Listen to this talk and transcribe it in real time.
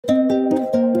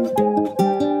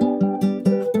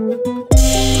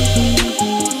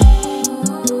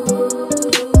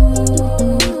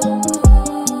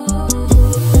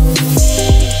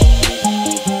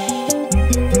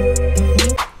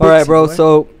bro.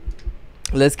 So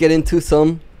let's get into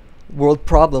some world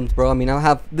problems, bro. I mean,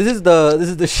 this is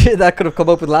the shit that I could have come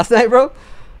up with last night, bro.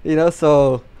 You know,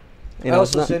 so you know,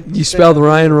 you spelled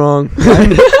Ryan wrong. Yeah,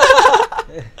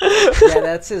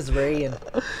 that's his Rayan.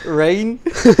 Rain.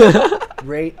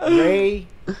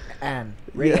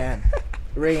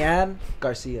 Rayan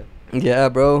Garcia. Yeah,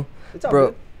 bro. It's all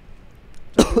Bro.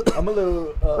 good. I'm a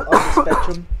little on the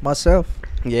spectrum myself.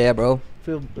 Yeah, bro. I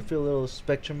feel a little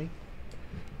spectrumy.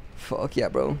 Fuck yeah,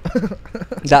 bro.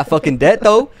 That fucking debt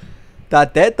though.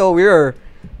 We're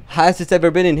highest it's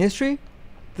ever been in history.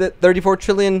 The $34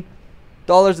 trillion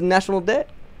in national debt.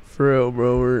 For real,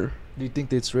 bro. Do you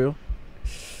think it's real?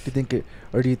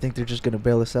 Do you think they're just gonna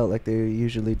bail us out like they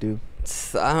usually do?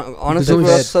 Honestly, bro,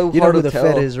 it's so hard to tell. You know who the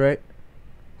Fed is, right?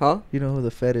 Huh? You know who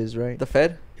the Fed is, right? The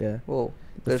Fed? Yeah. Well,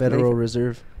 the Federal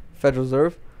Reserve. Federal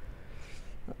Reserve.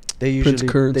 They usually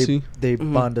currency. They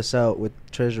bond us out with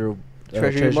treasury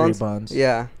bonds.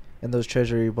 Yeah. And those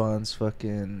treasury bonds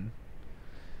fucking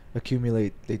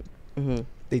accumulate.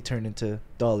 They turn into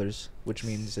dollars, which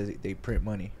means that they print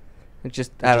money. It's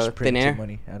just out of thin air.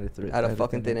 Money out of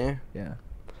fucking thin air. Yeah.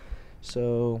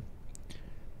 So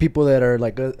people that are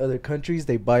like other countries,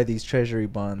 they buy these treasury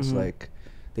bonds. Like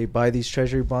they buy these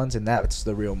treasury bonds, and that's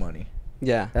the real money.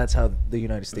 Yeah. That's how the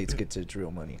United States gets its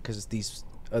real money, because these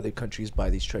other countries buy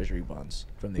these treasury bonds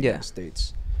from the United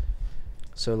States.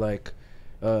 So like,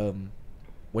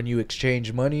 when you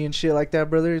exchange money and shit like that,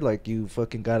 brother, like you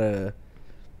fucking gotta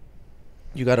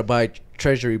buy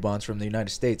treasury bonds from the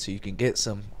United States so you can get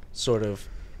some sort of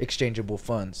exchangeable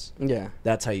funds. Yeah.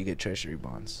 That's how you get treasury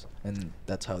bonds, and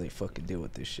that's how they fucking deal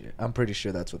with this shit. I'm pretty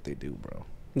sure that's what they do, bro.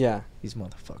 Yeah. These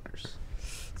motherfuckers.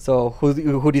 So who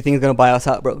do you think is gonna buy us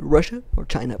out, bro? Russia or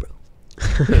China, bro?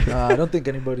 I don't think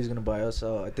anybody's gonna buy us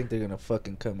out. I think they're gonna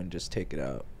fucking come and just take it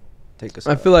out. Take us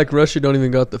out. I feel like Russia don't even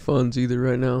got the funds either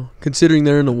right now, considering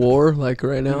they're in a war like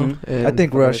right now. And I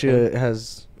think Russia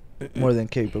has more than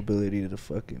capability to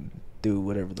fucking do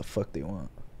whatever the fuck they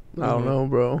want. I don't know,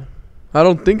 bro. I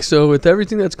don't think so. With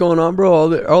everything that's going on, bro,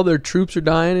 all their troops are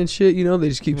dying and shit. You know, they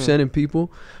just keep sending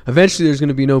people. Eventually, there's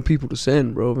gonna be no people to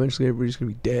send, bro. Eventually, everybody's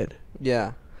gonna be dead.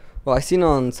 Yeah. Well, I seen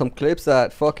on some clips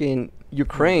that fucking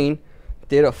Ukraine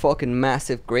did a fucking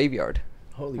massive graveyard.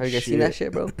 Holy shit! Have you guys seen that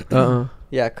shit, bro?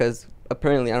 Yeah, because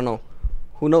apparently, I don't know.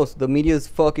 Who knows? The media's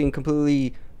fucking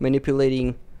completely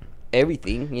manipulating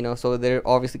everything, you know, so they're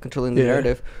obviously controlling the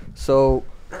narrative. So,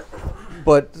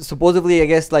 but supposedly, I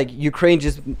guess, like, Ukraine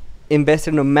just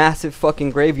invested in a massive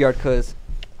fucking graveyard because,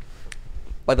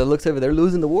 by the looks of it, they're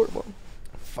losing the war, bro.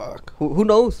 Fuck. Who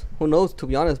knows? Who knows, to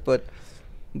be honest, but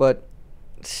what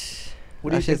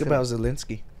do you think about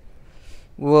Zelensky?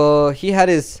 Well, he had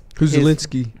his... Who's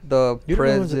Zelensky? The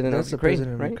president of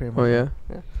Ukraine, right? Oh, yeah?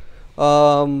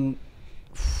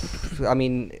 I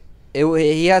mean,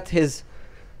 he had his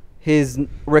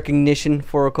recognition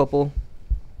for a couple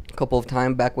of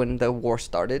times back when the war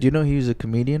started. Do you know he was a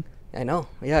comedian? I know.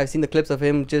 Yeah, I've seen the clips of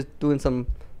him just doing some...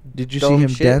 Did you see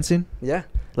him dancing? Yeah.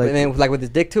 Like with his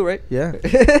dick too, right? Yeah.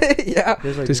 Yeah.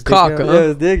 Like his cock, huh? Yeah,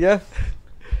 his dick, yeah.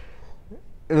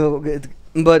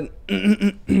 But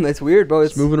it's weird, bro.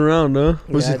 It's moving around, huh?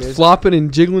 Was yeah, it flopping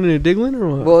and jiggling and diggling or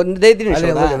what? Well, they didn't show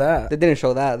look at that. They didn't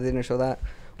show that.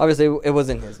 Obviously, it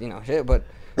wasn't his, shit, but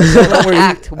I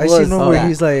seen one where that.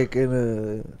 he's like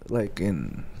in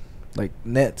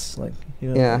nets, like,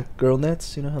 like girl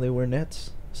nets. You know how they wear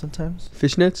nets sometimes?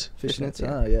 Fishnets? Fishnets.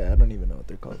 Yeah. Yeah, I don't even know what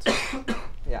they're called.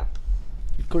 Yeah.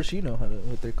 Of course, you know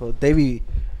what they're called. They be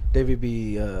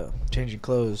changing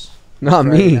clothes. Not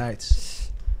Friday me. Nights.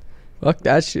 Fuck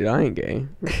that shit. I ain't gay.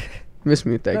 Miss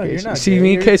me with that gay you're shit. not See gay.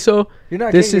 me, queso? You're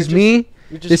not This gay, is me.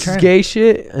 This is gay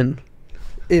shit, and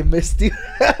it missed you.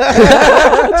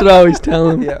 that's what I always tell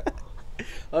him. Yeah.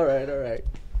 All right.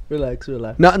 Relax.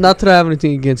 Not that I have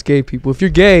anything against gay people. If you're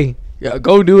gay, yeah,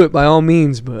 go do it by all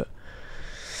means. But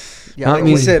Yeah, not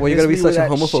me. Well, you're gonna be miss such me a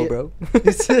with that homophobe, shit. bro.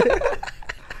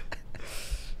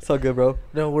 It's all good, bro.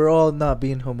 No, we're all not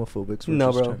being homophobic.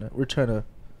 No, bro. We're trying to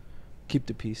keep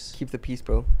the peace. Keep the peace,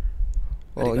 bro.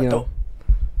 Well,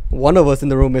 one of us in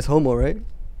the room is homo, right?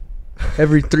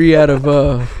 every 3 out of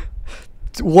 1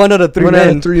 out of 3 1 men.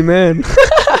 out of 3 men.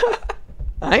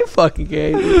 I ain't fucking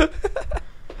gay. Dude.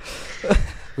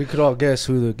 We could all guess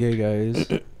who the gay guy is.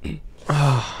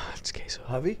 It's queso.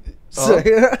 Javi?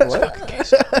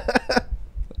 What?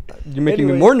 You're making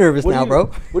me more nervous now,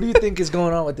 bro. What do you think is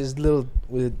going on with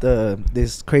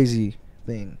this crazy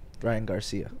thing, Ryan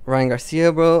Garcia,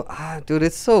 bro. Dude,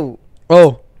 it's so...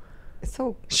 Oh. It's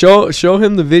so... Show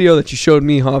him the video that you showed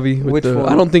me, Javi. Which one?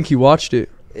 I don't think he watched it.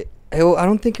 I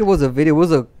don't think it was a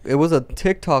video. It was a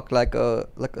TikTok, like a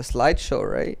slideshow,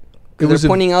 right? They're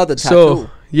pointing out the tattoo. So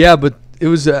yeah, but it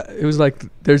was like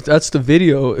that's the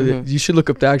video. You should look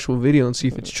up the actual video and see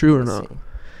if it's true or not.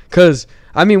 Because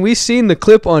I mean, we seen the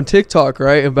clip on TikTok,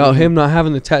 right, about him not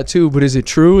having the tattoo. But is it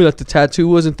true that the tattoo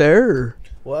wasn't there? Or?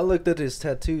 Well, I looked at his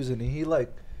tattoos and he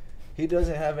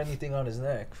doesn't have anything on his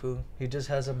neck, fool. He just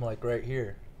has them like right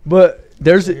here. But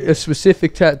there's a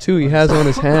specific tattoo he has on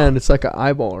his hand. It's like an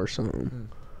eyeball or something.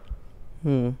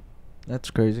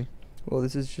 That's crazy. Well,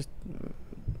 this is just...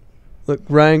 Look,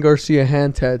 Ryan Garcia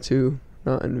hand tattoo,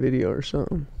 not in video or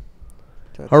something.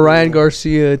 Tattoo. Or Ryan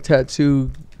Garcia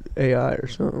tattoo AI or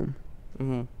something.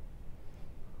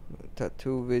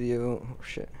 Tattoo video. Oh,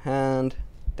 shit. Hand.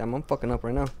 Damn, I'm fucking up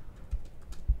right now.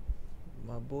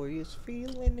 My boy is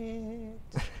feeling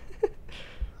it.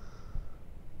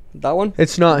 That one?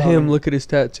 It's not him. Look at his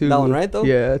tattoo. That one, right, though?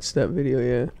 Yeah, it's that video,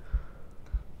 yeah.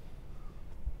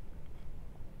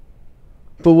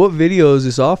 But what video is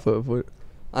this off of? What?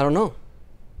 I don't know.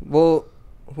 Well,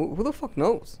 who the fuck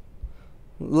knows?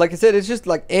 Like I said, it's just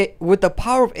like with the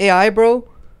power of AI, bro.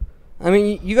 I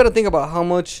mean, you got to think about how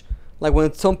much, like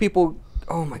when some people...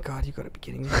 Oh, my God, you got to be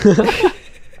kidding me.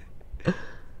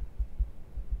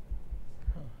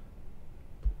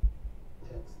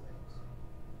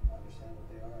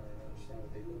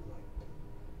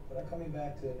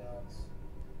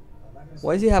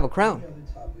 Why does he have a crown?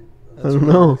 I don't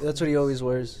know. That's what he always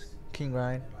wears. King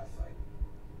Ryan.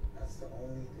 That's the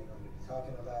only thing I'm going to be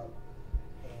talking about.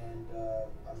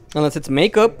 And Unless it's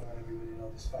makeup.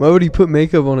 Why would he put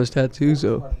makeup on his tattoos,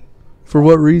 though? For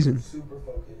what reason? Super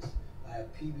focused. I have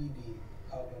PBD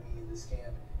helping me in this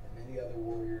camp and many other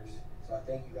warriors. So I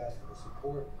thank you guys for the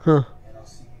support. And I'll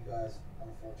see you guys on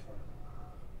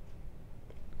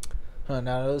 420.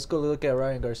 Now let's go look at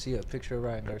Ryan Garcia. Picture of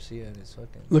Ryan Garcia and his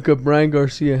fucking... Look up Ryan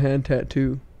Garcia hand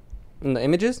tattoo. In the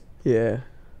images? Yeah.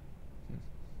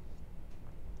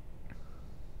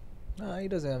 Nah, he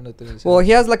doesn't have nothing in his Well, hand.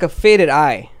 he has like a faded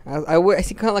eye. I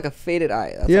see kind of like a faded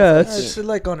eye. It's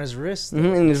like on his wrist.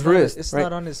 In his wrist. It's right?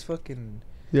 not on his fucking...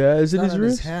 Yeah, is it his on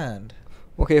wrist? his hand.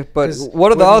 Okay, but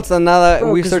what are the odds? And now that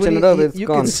we're searching it up, it's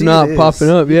gone. It's not popping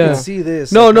up, yeah. You can see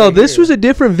this. No, like, no, right this here. was a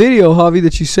different video, Javi,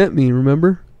 that you sent me,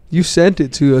 remember? You sent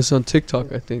it to us on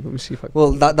TikTok, I think. Let me see if I can.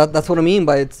 Well, that's what I mean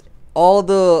by it's all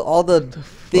the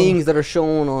things that are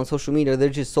shown on social media. They're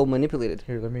just so manipulated.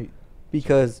 Here, let me...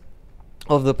 Because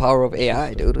of the power of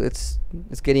AI, dude. It's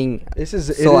getting This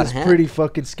is so it is pretty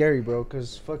fucking scary, bro.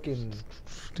 Cause fucking...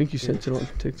 I think you sent it on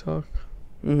TikTok.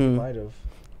 Might have.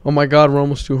 Oh my God, we're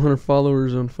almost 200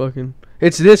 followers on fucking...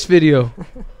 It's this video.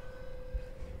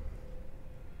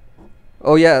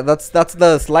 Oh yeah, that's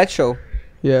the slideshow.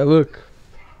 Yeah, look.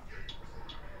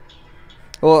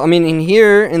 Well, I mean,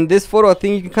 in this photo, I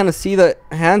think you can kind of see the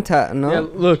hand tat, no? Yeah,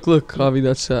 look, Javi,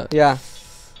 that's that. Yeah.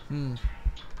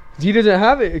 He doesn't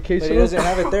have it, in case But he doesn't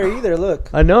have it there either,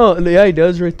 look. I know, yeah, he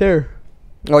does right there.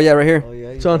 Oh, yeah, right here. Oh, yeah,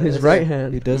 It's on his right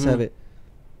hand. He does have it.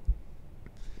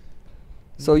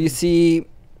 So you see,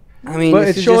 I mean... But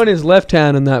it's showing his left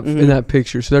hand in that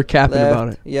picture, so they're capping about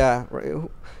it. Yeah, right.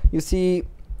 You see...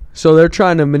 So they're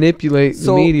trying to manipulate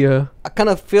the media. I kind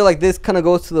of feel like this kind of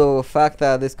goes to the fact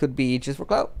that this could be just for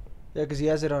clout. Yeah, because he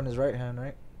has it on his right hand,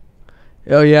 right?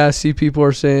 Oh yeah, I see people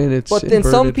are saying it's But then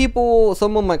some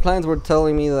of my clients were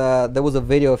telling me that there was a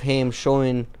video of him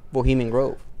showing Bohemian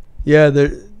Grove. Yeah,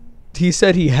 he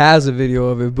said he has a video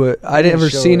of it, but I never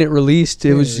seen it released.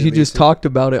 It was he just talked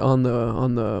about it on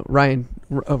the Ryan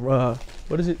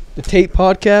what is it? The Tate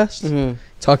podcast.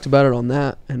 Talked about it on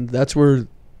that, and that's where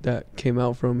that came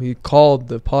out from. He called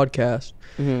the podcast.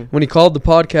 When he called the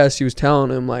podcast, he was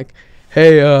telling him like,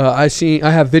 hey, I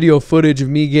have video footage of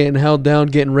me getting held down,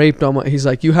 getting raped on my... He's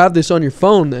like, you have this on your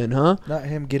phone then, huh? Not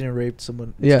him getting raped,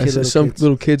 someone... Yeah, so some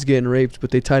little kids getting raped,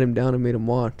 but they tied him down and made him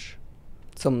watch.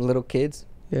 Some little kids?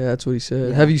 Yeah, that's what he said.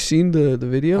 Yeah. Have you seen the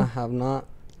video? I have not.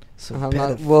 Some I have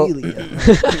not.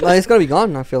 pedophilia. Well, it's going to be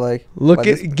gone, I feel like.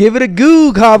 Give it a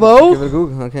goog, Havo. Give it a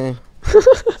Google, okay.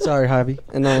 Sorry, Javi.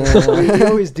 No, I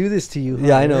always do this to you.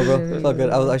 Yeah, I know, bro. It's all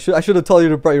good. I should have told you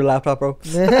to bring your laptop, bro.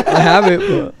 I have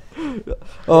it,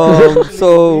 but...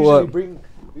 So... we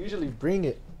usually bring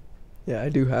it. Yeah, I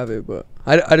do have it, but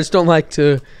I just don't like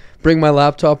to bring my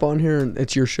laptop on here, and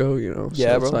it's your show, you know.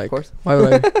 Yeah, so bro, it's like, of course. Why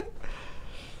would I...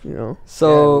 You know.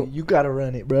 So... Yeah, you gotta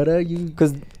run it, brother.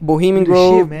 Because Bohemian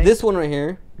Grove, this one right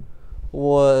here,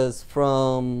 was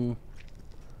from...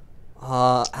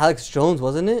 Alex Jones,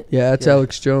 wasn't it? Yeah, it's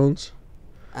Alex Jones.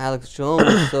 Alex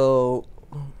Jones, so...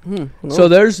 So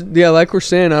there's... Yeah, like we're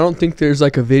saying, I don't think there's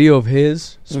like a video of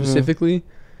his specifically,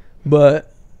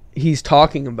 but he's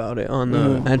talking about it on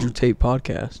the Andrew Tate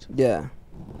podcast. Yeah.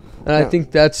 And I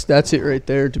think that's it right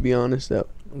there, to be honest.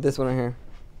 This one right here.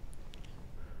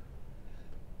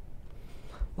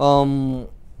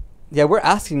 Yeah, we're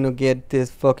asking to get this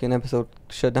fucking episode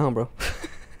shut down, bro.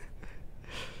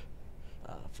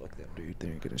 Fuck them, dude. They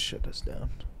ain't gonna shut us down.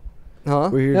 Huh?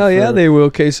 Hell yeah, they will.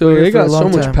 Okay, so they got so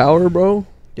much power, bro.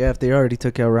 Yeah, if they already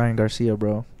took out Ryan Garcia,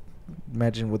 bro,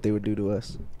 imagine what they would do to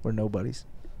us. We're nobodies.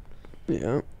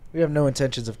 Yeah. We have no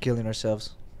intentions of killing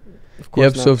ourselves. Of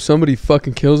course So if somebody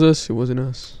fucking kills us, it wasn't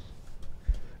us.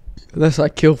 Unless I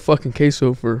kill fucking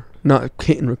Queso for not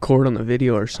hitting record on the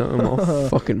video or something, I'll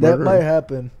fucking murder That might him.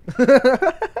 happen.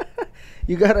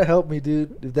 You gotta help me,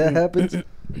 dude. If that happens,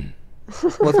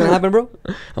 What's gonna happen, bro?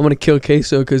 I'm gonna kill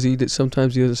Queso because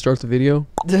sometimes he doesn't start the video.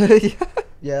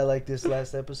 yeah, like this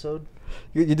last episode.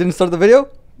 You didn't start the video?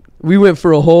 We went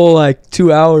for a whole like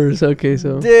 2 hours. Okay,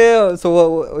 so Damn.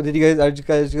 So what did you guys? Are you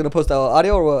guys gonna post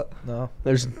audio or what? No,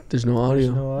 there's no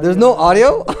audio. There's no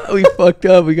audio. We fucked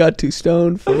up. We got too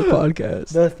stoned for the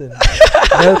podcast. Nothing.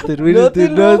 Nothing. We didn't do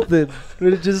nothing.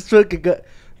 We just fucking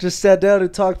just sat down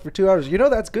and talked for 2 hours. You know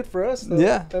that's good for us, though.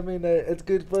 Yeah. I mean, it's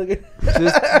good fucking.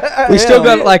 We still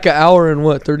got like an hour and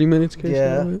what, 30 minutes? Queso?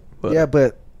 Yeah. But Yeah,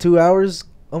 but 2 hours,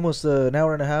 almost an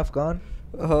hour and a half gone.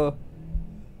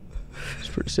 it's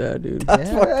pretty sad, dude.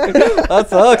 That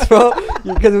sucks, bro.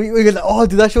 Because we dude,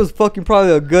 that show was fucking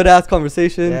probably a good ass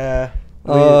conversation. Yeah.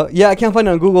 Yeah, I can't find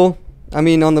it on Google. I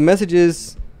mean, on the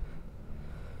messages.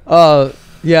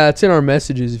 Yeah, it's in our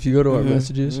messages. If you go to our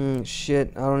messages.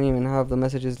 Shit, I don't even have the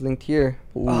messages linked here.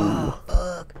 Ooh.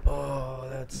 Fuck. Oh,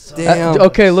 that's. Damn.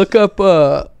 Okay, look up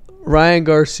Ryan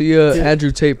Garcia, Andrew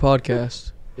Tate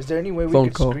podcast. Is there any way we Phone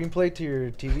could call. screenplay to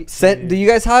your TV? Do you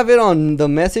guys have it on the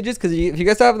messages? Because if you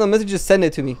guys have the messages, send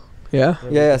it to me. Yeah?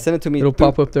 Yeah, send it to me. It'll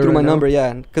pop up there through right my now? number.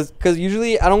 Yeah, because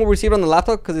usually I don't receive it on the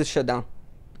laptop because it's shut down,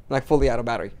 like fully out of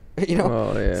battery. You know.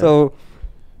 Oh yeah. So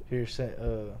Here,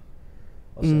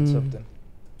 I'll send something.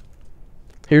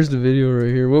 here's the video right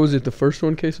here. What was it? The first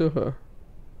one, Queso? Huh?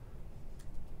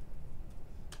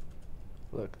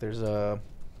 Look, there's a.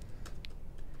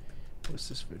 What's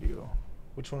this video?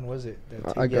 Which one was it?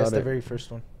 I got it's the it. very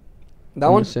first one. that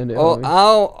I'm one. gonna send it Oh,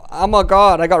 out. oh my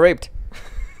God! I got raped.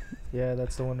 Yeah,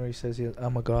 that's the one where he says,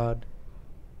 "I'm a god."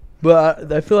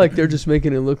 But I feel like they're just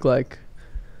making it look like,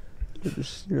 they're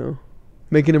just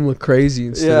making him look crazy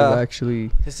instead of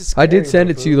actually. This is I did scary, send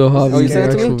it bro. to you though, Javi. Oh, you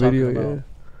sent it to me? actual video, Talking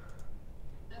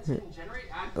yeah.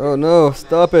 Oh no!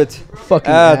 Stop it! Fucking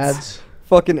Ads. ads.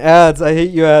 Fucking ads! I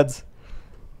hate you ads.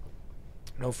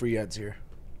 No free ads here.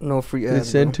 No free Did it ads.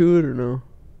 send bro. to it or no?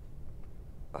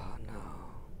 Oh no.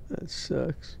 That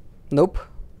sucks. Nope.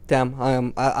 Damn.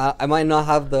 I might not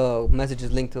have the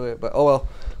messages linked to it, but oh well.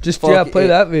 Just Fuck play it.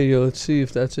 that video. Let's see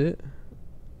if that's it.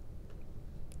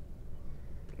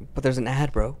 But there's an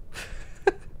ad, bro.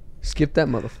 Skip that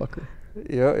motherfucker.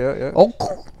 Yeah. Oh,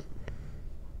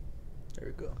 There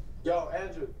we go. Yo,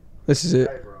 Andrew. this is it.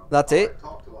 Hey, bro. That's it?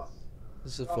 Talk to us.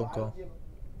 This is a phone call.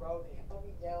 Bro, they held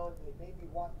me down. They made me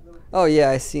want a little. Oh yeah,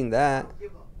 I seen that.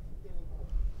 Give up anymore.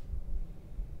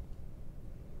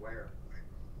 Where?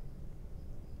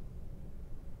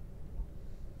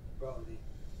 Bro, they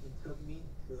took me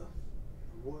to the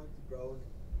woods, bro.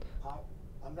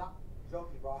 I'm not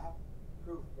joking, bro. I have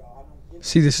proof, bro. I don't give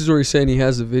See, this is where he's saying he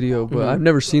has the video, but I've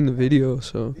never seen the video,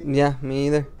 so. Yeah, me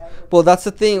either. Well, that's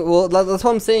the thing. Well, that's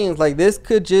what I'm saying. Is like this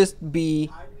could just be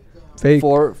Fake.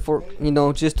 for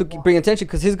just to bring attention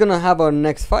because he's gonna have a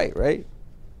next fight, right?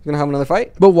 He's gonna have another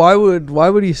fight. But why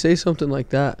would he say something like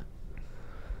that?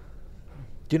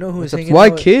 Do you know who was What's up? hanging Why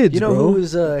out? kids, You know bro? who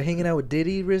was hanging out with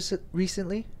Diddy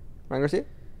recently? Ryan Garcia,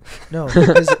 No,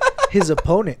 his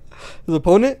opponent, his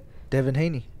opponent, Devin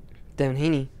Haney. Devin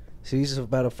Haney. So he's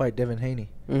about to fight Devin Haney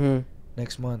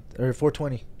next month or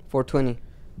 420. 420.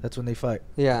 That's when they fight.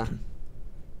 Yeah.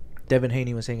 Devin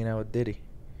Haney was hanging out with Diddy.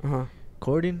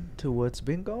 According to what's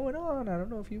been going on, I don't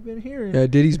know if you've been hearing. Yeah,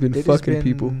 Diddy's been Diddy's fucking been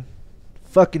people.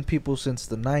 Fucking people since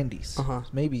the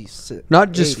 90s. Maybe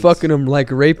Not just 80s. fucking them,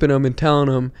 like raping them and telling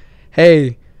them,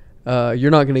 hey,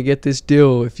 you're not going to get this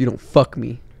deal if you don't fuck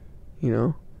me. You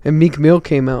know? And Meek Mill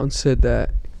came out and said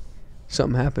that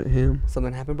something happened to him.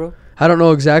 Something happened, bro? I don't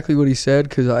know exactly what he said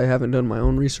because I haven't done my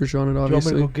own research on it, Do you want me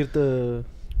obviously. to go get the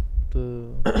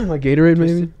My Gatorade,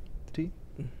 maybe? tea?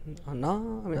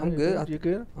 No, I mean, I'm good. You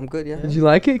good? I'm good, yeah. Did you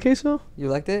like it, Queso? You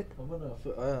liked it?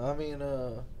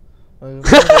 I'm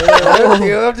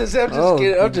just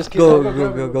kidding. I'm just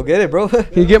kidding. Go get it, bro. Can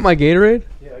you get my Gatorade?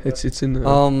 It's in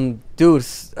the... Dude,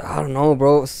 I don't know,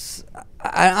 bro.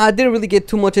 I didn't really get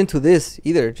too much into this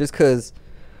either, just because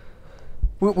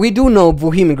we do know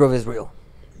Bohemian Grove is real.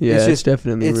 Yeah, it's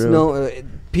definitely it's real. no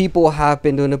people have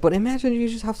been doing it, but imagine you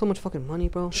just have so much fucking money,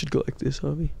 bro. Should go like this,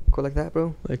 Harvey. Go like that,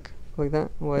 bro. Like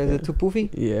that. Why is it too poofy?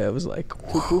 Yeah, it was like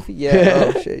too poofy.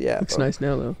 Yeah. Oh shit. Yeah. Looks bro. nice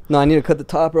now though. No, I need to cut the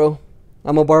top, bro.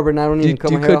 I'm a barber and I don't even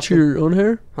cut my hair. Do you cut your own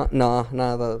hair? Huh? Nah.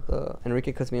 The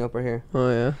Enrique cuts me up right here. Oh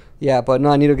yeah. Yeah, but no,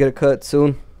 I need to get a cut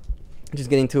soon. Just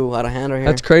getting too out of hand right here.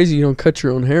 That's crazy. You don't cut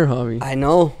your own hair, Harvey. I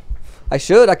know. I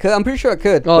should. I could. I'm pretty sure I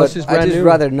could. Oh, but this is brand new. I'd just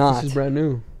rather not. This is brand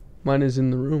new. Mine is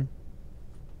in the room.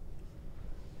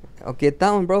 I'll get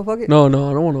that one, bro. Fuck it. No, I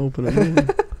don't want to open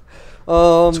it.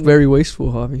 It's very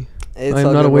wasteful, Harvey. I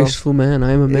am not a wasteful man.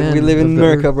 I am a man. We live in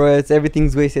America, bro.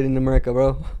 Everything's wasted in America,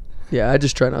 bro. Yeah, I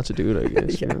just try not to do it, I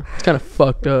guess. Yeah. You know? It's kind of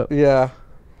fucked up. Yeah.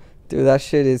 Dude, that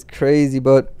shit is crazy,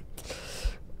 but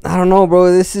I don't know,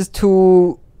 bro. This is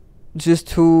to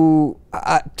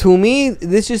me,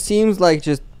 this just seems like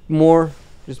just more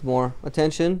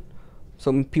attention.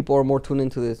 Some people are more tuned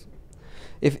into this.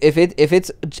 If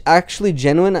it's actually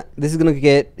genuine, he's gonna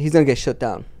get shut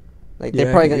down. Like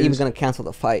they're probably even gonna cancel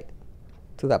the fight.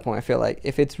 To that point, I feel like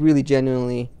if it's really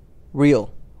genuinely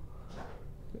real.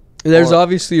 There's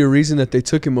obviously a reason that they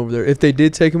took him over there. If they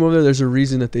did take him over there, there's a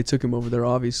reason that they took him over there.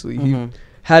 Obviously, he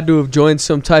had to have joined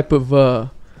some type of. Yeah,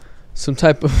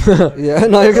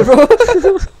 no, you're good, bro.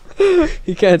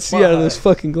 He can't see out of this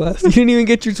fucking glass. You didn't even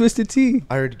get your twisted tea.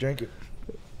 I already drank it.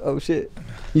 Oh shit!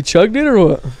 You chugged it or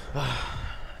what?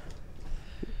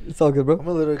 It's all good, bro. I'm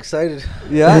a little excited.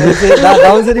 Yeah,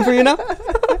 that was it for you now.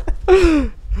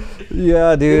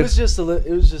 Yeah, dude. It was just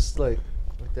like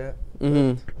that.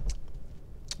 I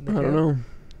don't know.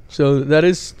 So that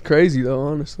is crazy though,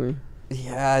 honestly.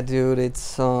 Yeah, dude.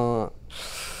 It's I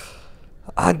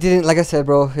didn't, like I said,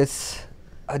 bro.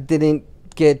 I didn't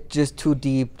get just too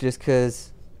deep just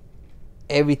because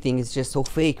everything is just so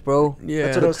fake, bro. Yeah,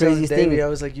 that's what I was telling Davey. I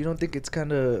was like, you don't think it's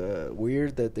kind of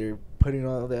weird that they're putting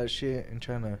all that shit and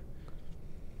trying to,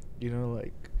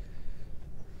 like,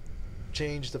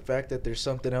 change the fact that there's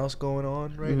something else going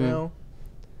on right now?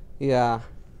 Yeah.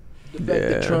 The fact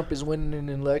that Trump is winning in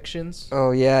elections.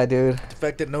 Oh yeah, dude. The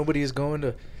fact that nobody is going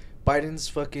to Biden's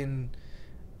fucking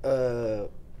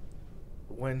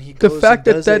when he goes. The fact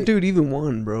that dude even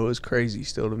won, bro, is crazy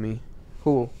still to me.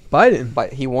 Who?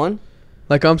 Biden. He won?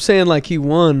 Like I'm saying, like he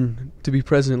won to be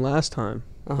president last time.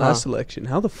 Last election.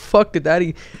 How the fuck did that?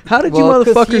 How did you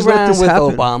motherfuckers let this happen?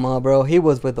 With Obama, bro. He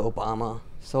was with Obama,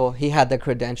 so he had the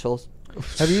credentials.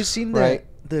 Have you seen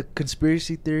the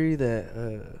conspiracy theory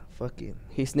that fucking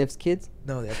he sniffs kids?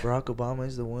 No, that Barack Obama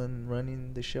is the one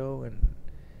running the show, and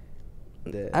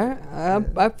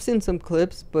I've seen some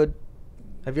clips, but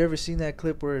have you ever seen that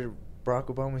clip where Barack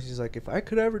Obama is like, if I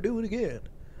could ever do it again,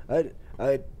 I'd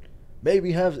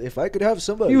maybe if I could have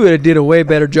somebody. You would have did a way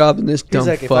better job than this dumb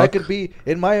fuck. He's like, if I could be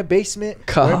in my basement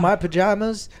wearing my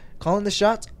pajamas, calling the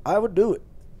shots, I would do it.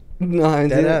 No,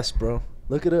 that ass, bro.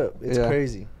 Look it up. It's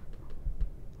crazy.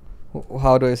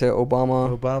 How do I say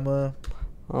Obama?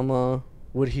 Obama.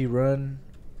 Would he run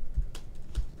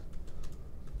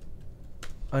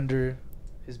under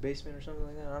his basement or something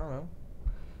like that? I don't know.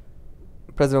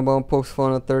 President Obama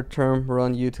postponed a third term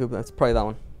run YouTube. That's probably that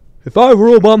one. If I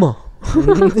were Obama.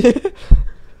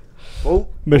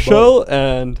 Michelle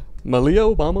and Malia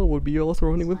Obama would be also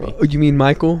running with me. Oh, you mean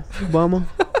Michael Obama?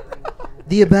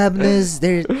 The Obamas,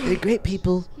 they're great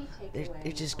people.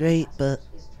 They're just great, but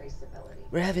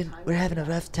we're having a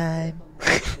rough time.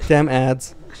 Damn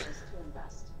ads.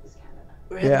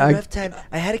 We're having a rough time.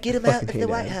 I had to get him out of the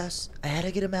White House. I had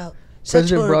to get him out.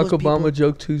 President Barack Obama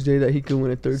joked Tuesday that he could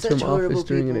win a third-term office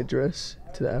during an address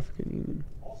to the African Union.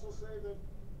 Also say that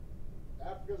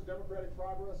Africa's democratic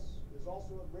progress is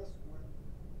also at risk when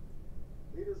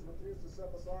leaders refuse to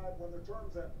step aside when their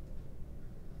terms end.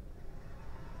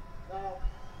 Now,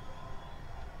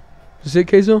 is it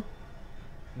Queso?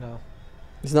 No.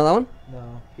 It's not that one?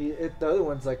 No. The other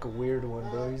one's like a weird one,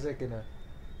 bro. He's like in a...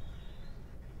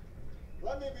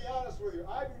 Let me be honest with you.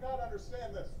 I do not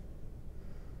understand this.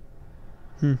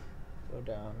 Go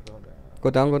down.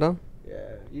 Go down?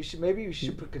 Yeah. Maybe you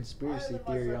should put conspiracy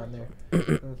theory on there.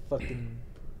 Fucking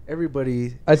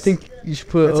everybody. I think you should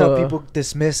put... That's how people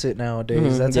dismiss it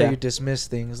nowadays. That's how you dismiss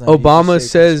things. Obama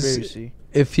says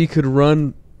if he could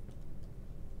run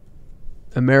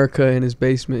America in his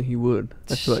basement, he would.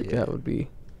 I feel like that would be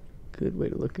a good way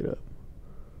to look it up.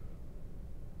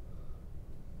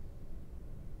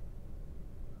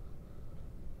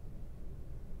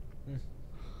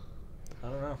 I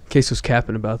don't know. Queso's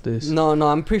capping about this. No,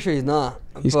 I'm pretty sure he's not.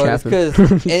 He's but capping.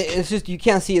 It's just you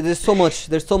can't see it. There's so much,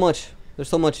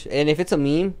 and if it's a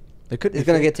meme, it's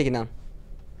gonna get taken down.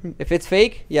 If it's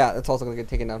fake, yeah, it's also gonna get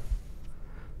taken down.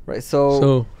 Right.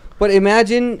 So But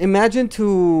imagine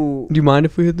to. Do you mind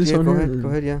if we hit this on go here? ahead. Go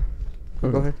ahead. Yeah.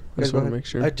 Okay. Go ahead. I just Go want to ahead. make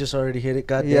sure. I just already hit it.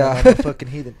 Goddamn, Yeah. I'm a fucking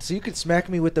heathen. So you can smack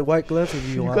me with the white glove if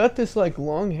you want. got this like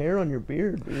long hair on your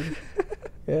beard, dude.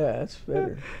 Yeah, that's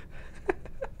better.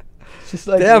 It's just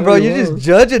like Damn, bro, you're just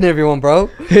judging everyone,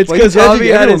 bro. It's Why you because judging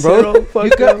Javi had everyone, his bro? hair all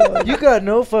fucked up. You got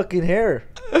no fucking hair.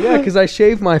 Yeah, because I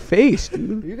shaved my face,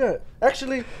 dude. You got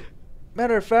actually.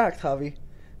 Matter of fact, Javi,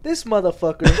 this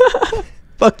motherfucker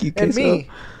Fuck you, and Queso. me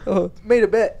made a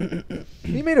bet.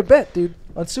 We made a bet, dude,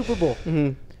 on Super Bowl.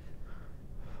 Mhm.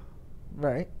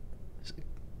 Right.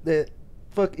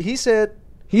 He said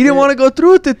He didn't want to go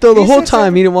through with it though. The He whole said time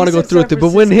San- he didn't want to he go said through San with it.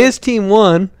 But when Francisco- his team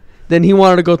won, then he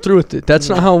wanted to go through with it. That's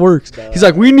not how it works. He's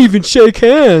like, we didn't even shake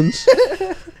hands.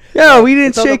 Yeah, we didn't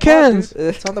It's on the shake pod, hands. dude.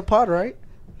 It's on the pod, right?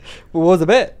 But what was the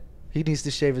bet? He needs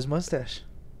to shave his mustache.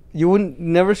 You wouldn't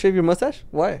never shave your mustache?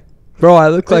 Why? Bro, I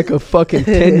look like a fucking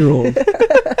 10-year-old.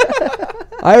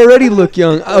 I already look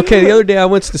young. Okay, the other day I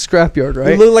went to the scrapyard, You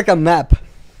right? look like a map.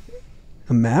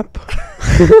 A map?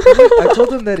 I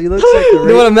told him that he looks like the You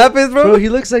know what a map is, bro? Bro, he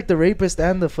looks like the rapist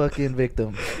and the fucking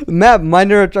victim. Map,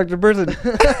 minor attracted person.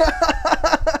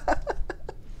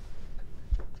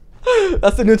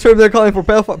 That's the new term they're calling for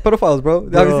pedophiles, bro.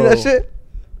 Have you seen that shit?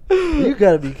 You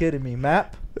gotta be kidding me.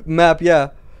 Map? Map, yeah.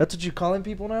 That's what you're calling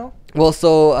people now? Well,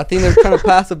 so I think they're trying to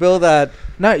pass a bill that.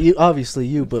 Not you, obviously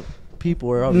you, but people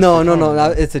are obviously No, calling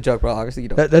them. it's a joke, bro. Obviously, you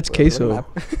don't. That's look at a queso.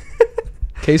 map.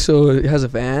 Queso has a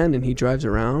van and he drives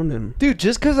around and Dude,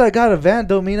 just because I got a van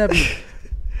don't mean I be...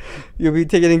 You'll be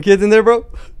taking in kids in there, bro?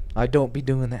 I don't be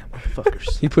doing that,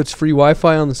 motherfuckers. he puts free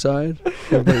Wi-Fi on the side.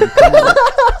 Everybody come out.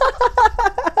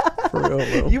 For real,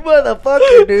 bro. You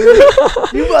motherfucker, dude.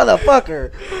 You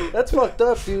motherfucker. That's fucked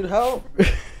up, dude. How?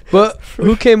 But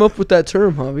who came up with that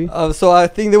term, Javi? So I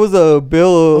think there was a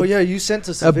bill. Oh, yeah, you sent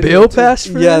us A video, bill too. passed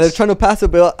for Yeah, they're this? trying to pass a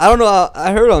bill. I don't know.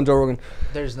 I heard on Joe Rogan.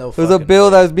 There's no There was a bill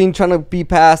that was being trying to be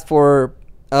passed for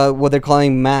what they're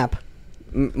calling MAP,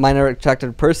 minor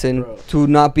attracted person, Bro. to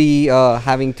not be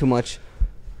having too much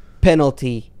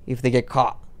penalty if they get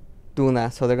caught doing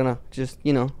that. So they're gonna just,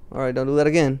 all right, don't do that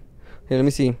again. Here, let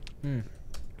me see.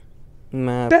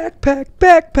 MAP.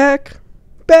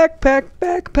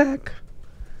 Backpack.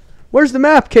 Where's the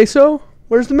map, Queso?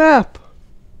 Where's the map?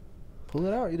 Pull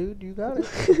it out, dude. You got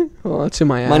it. Oh, it's in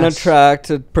my ass. Minor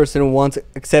attracted person wants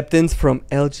acceptance from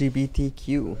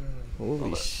LGBTQ.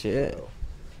 Holy shit.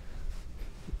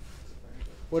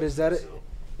 What is that?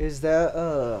 Is that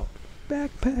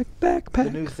Backpack. the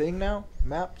new thing now?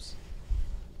 Maps?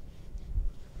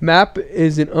 MAP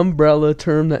is an umbrella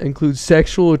term that includes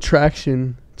sexual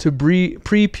attraction to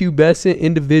prepubescent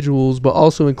individuals, but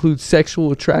also includes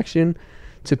sexual attraction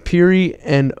to peri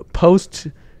and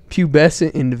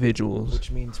post-pubescent individuals.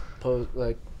 Which means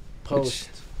post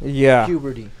Yeah.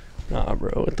 puberty. Nah,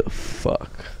 bro, what the fuck?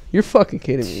 You're fucking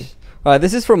kidding me. All right,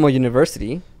 this is from a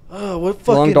university. Oh, what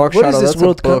Long fucking Dark what Shadow, is this that's a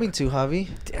world book. coming to, Javi?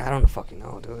 I don't fucking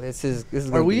know, dude. This is.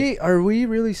 Are we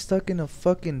really stuck in a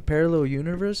fucking parallel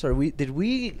universe? Did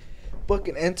we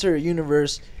fucking enter a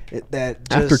universe that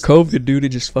just After COVID, dude, it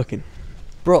just fucking...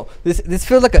 Bro, this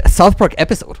feels like a South Park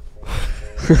episode.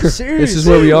 This is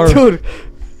where we are. Dude,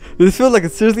 this feels like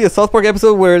seriously a South Park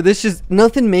episode where this just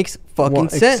nothing makes fucking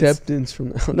Want sense. acceptance from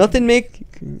the Nothing make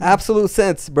absolute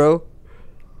sense, bro.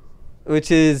 Which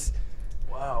is,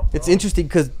 wow, it's interesting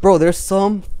because, bro, there's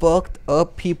some fucked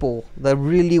up people that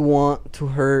really want to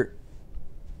hurt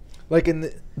like in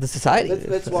the society.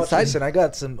 let's The watch society. this, and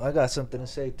I got something to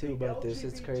say too about this.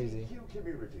 It's crazy. LGBTQ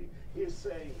community is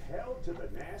saying hell to the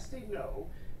nasty no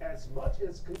as much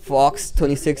as Fox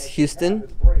 26 Houston.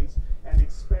 and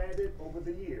expanded over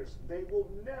the years.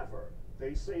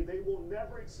 They say they will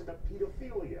never accept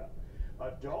pedophilia.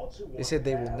 Adults who They said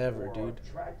they will have never, or are dude.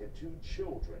 attracted to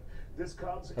children. This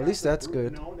comes At least after a that's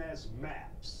group good. known as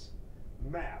MAPS.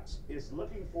 MAPS is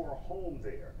looking for a home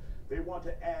there. They want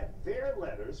to add their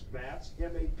letters, MAPS,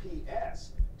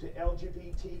 M-A-P-S, to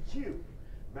LGBTQ.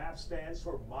 MAPS stands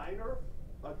for minor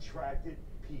attracted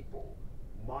people.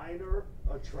 Minor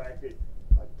attracted,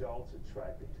 adults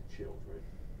attracted to children.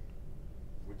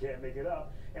 We can't make it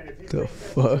up. And if you The think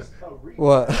that's fuck? just a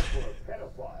What? reason for a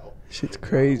pedophile, Shit's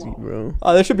crazy, bro.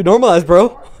 Oh, that should be normalized, bro.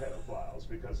 they are pedophiles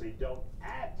because they don't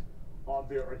act on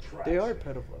their attraction. They are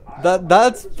pedophiles.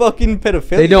 That's fucking pedophilia.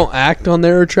 They don't act on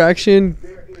their attraction.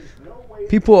 There is no way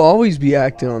People always be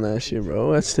acting on that shit,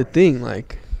 bro. That's the thing.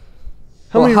 Like,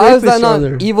 how many how is that rapists not are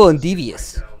there? evil and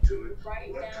devious? down to it.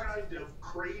 What kind of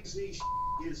crazy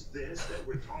is this that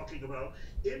we're talking about?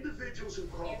 Individuals who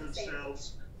call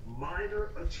themselves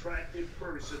minor attracted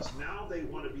persons, now they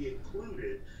want to be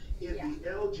included in the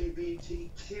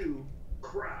LGBTQ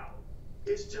crowd.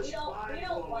 It's just We don't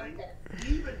don't want this.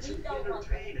 Even to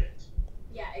entertain it.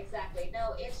 Yeah, exactly.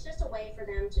 No, it's just a way for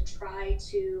them to try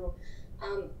to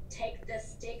take the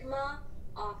stigma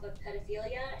off of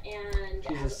pedophilia and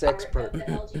She's a as sex part of perv.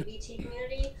 the LGBT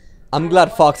community. I'm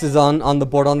glad Fox is on the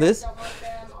board on this.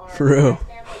 For real.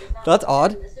 That's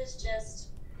odd. This is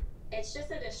it's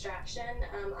just a distraction.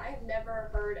 I've never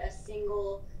heard a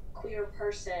single queer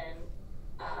person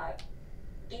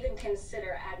even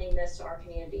consider adding this to our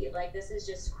community. Like, this is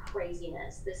just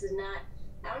craziness. This is not,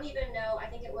 I don't even know, I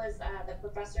think it was the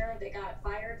professor that got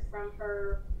fired from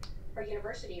her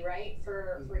university, right?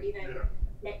 For even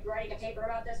writing a paper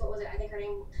about this. What was it? I think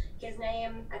his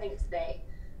name, I think it's they.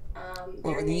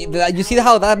 You see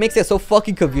how that makes it so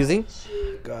fucking confusing?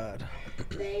 God.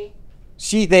 They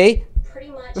Pretty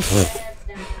much said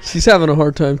that She's having a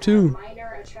hard time too.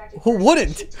 Who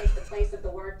wouldn't? should take the place of the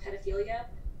word pedophilia,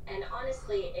 and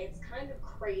honestly, it's kind of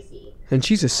crazy. And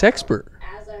she's a sexpert.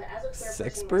 As a queer person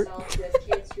Sexpert? myself, with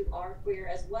kids who are queer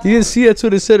as well. You didn't see that's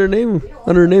what it said her name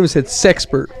under her name. It said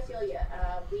sexpert. Pedophilia.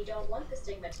 We don't want the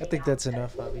stigma. I think that's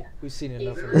enough, Bobby. We've seen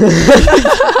enough of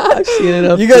I've seen it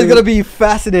up You guys too. gonna be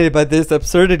fascinated by this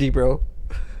absurdity, bro.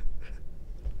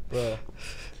 Bro,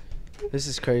 this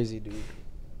is crazy, dude.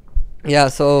 Yeah,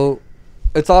 so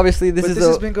it's obviously This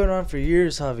has been going on for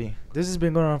years, Javi. This has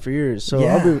been going on for years. So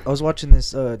Yeah. I was watching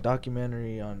this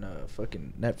documentary on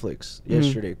fucking Netflix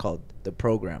yesterday called The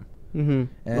Program.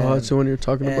 Mm-hmm. Oh, that's the one you're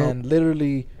talking about. And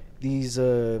literally these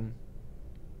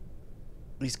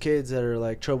kids that are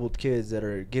like troubled kids that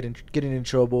are getting in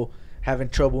trouble, having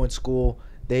trouble in school.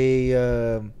 They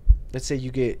let's say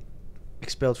you get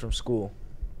expelled from school.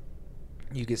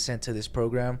 You get sent to this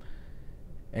program,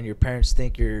 and your parents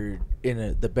think you're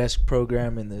in the best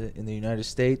program in the United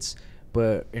States,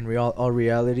 but in all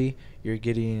reality, you're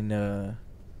getting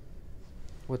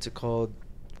what's it called?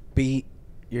 Beat.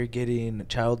 You're getting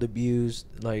child abused.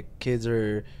 Like, kids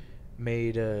are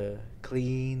made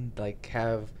clean. Like,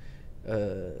 have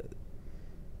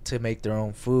to make their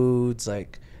own foods.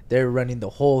 Like, they're running the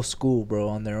whole school, bro,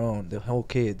 on their own. The whole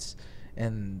kids,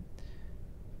 and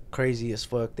crazy as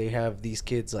fuck. They have these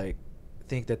kids like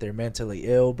think that they're mentally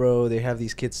ill, bro. They have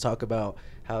these kids talk about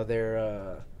how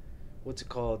they're what's it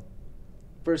called?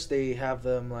 First they have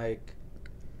them like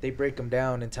they break them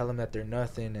down and tell them that they're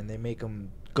nothing, and they make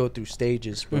them go through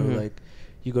stages, bro. Mm-hmm. Like,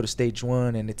 you go to stage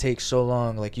 1 and it takes so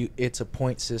long. Like, it's a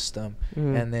point system.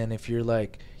 Mm-hmm. And then if you're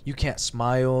like, you can't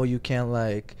smile, you can't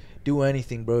like do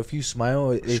anything, bro. If you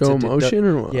smile, it's Show emotion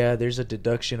or what? Yeah, there's a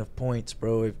deduction of points,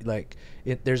 bro.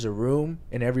 If there's a room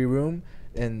in every room,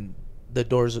 and the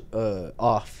door's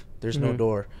off. There's no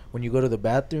door. When you go to the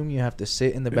bathroom, you have to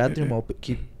sit in the bathroom,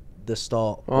 keep the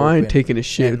stall. Oh, I ain't open. taking a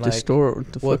shit And, at the store.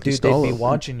 What the Well, fuck the dude, stall they'd be open?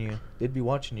 watching you. They'd be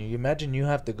watching you. You imagine you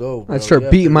have to go, bro. I'd start You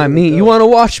have beating to my really meat. go. You want to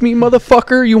watch me,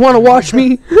 motherfucker? You want to watch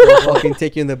me? They'll fucking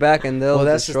take you in the back and they'll Well,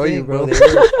 that's the destroy thing, you, bro.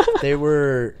 They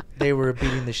were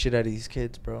beating the shit out of these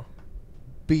kids, bro.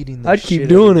 Beating the I'd shit keep out of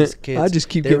doing these it. kids. I'd just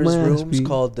keep there getting was my ass rooms beat.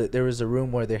 called there was a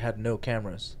room where they had no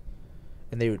cameras,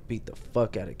 and they would beat the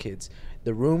fuck out of kids.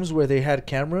 The rooms where they had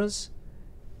cameras,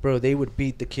 bro, they would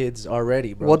beat the kids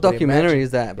already, bro. What But documentary imagine-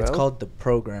 is that, bro? It's called The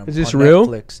Program. Is this on real?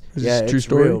 Netflix. Is Yeah, this a true it's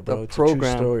story? real, bro. The It's a true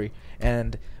Program. story.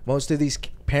 And most of these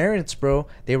parents, bro,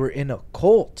 they were in a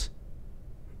cult.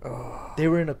 They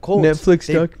were in a cult. Netflix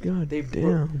They- doc. God they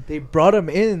damn. they brought them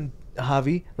in,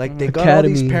 Javi. Like, they got all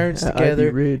these Academy parents at together,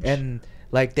 Ivy Ridge. and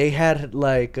like they had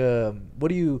like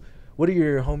what are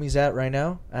your homies at right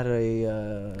now? At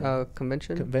a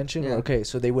Convention? convention? Yeah. Okay,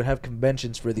 so they would have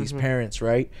conventions for these Mhm. parents,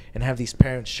 right? And have these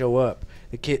parents show up.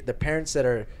 The parents that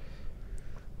are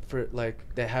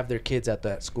that have their kids at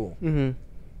that school. Mm-hmm.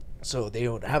 So they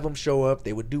would have them show up.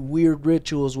 They would do weird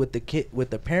rituals with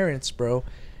the parents, bro,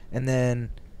 and then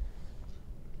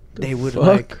they would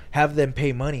like have them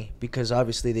pay money, because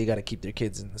obviously they got to keep their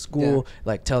kids in the school. Yeah.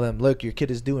 Like, tell them, look, your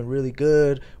kid is doing really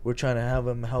good. We're trying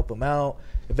to help them out.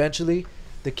 Eventually,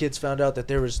 the kids found out that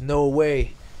there was no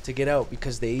way to get out,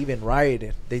 because they even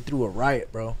rioted. They threw a riot,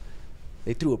 bro.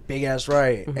 They threw a big ass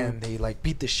riot, Mhm. and they like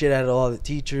beat the shit out of all the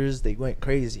teachers. They went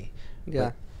crazy.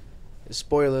 Yeah. But,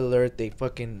 spoiler alert, they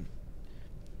fucking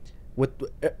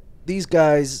these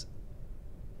guys,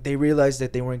 they realized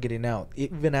that they weren't getting out.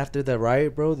 Even after the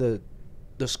riot, bro, the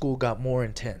school got more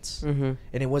intense. Mm-hmm.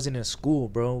 And it wasn't in school,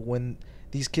 bro. When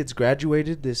these kids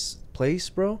graduated this place,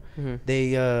 bro, Mm-hmm.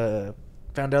 they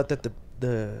found out that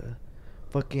the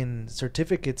fucking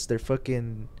certificates, their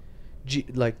fucking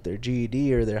their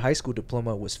GED or their high school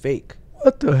diploma was fake.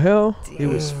 What the hell? It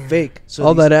was fake. So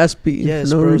All these- that ass beating. Yes,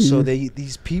 for no bro. reason. So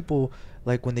these people,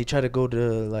 like, when they try to go to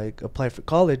like apply for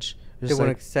college, They it's won't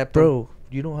like, accept bro,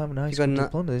 You don't have an high school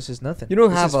diploma. This is nothing. You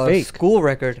don't have a fake school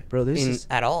record, bro. This is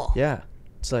at all. Yeah,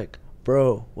 it's like,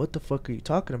 bro, what the fuck are you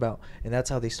talking about? And that's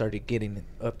how they started getting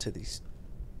up to the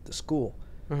school.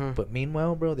 But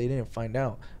meanwhile, bro, they didn't find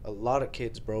out. A lot of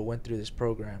kids, bro, went through this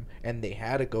program, and they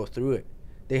had to go through it.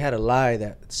 They had to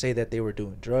lie say that they were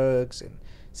doing drugs and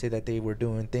say that they were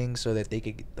doing things so that they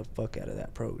could get the fuck out of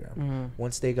that program.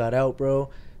 Once they got out, bro,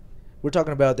 we're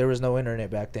talking about there was no internet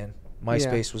back then.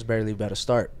 MySpace was barely about to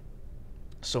start.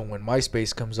 So when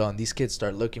MySpace comes on, these kids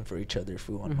start looking for each other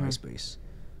on MySpace.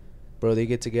 Bro, they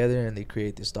get together and they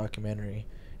create this documentary.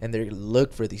 And they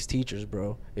look for these teachers,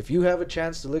 bro. If you have a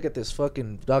chance to look at this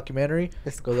fucking documentary,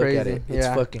 go look at it. It's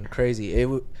fucking crazy.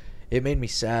 It made me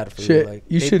sad for you. Like,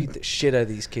 they beat the shit out of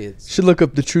these kids. Should look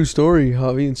up the true story,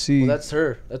 Javi, and see. Well, that's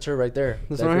her. That's her right there.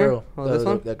 This that one girl. Oh, this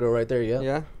one? That girl right there, yeah.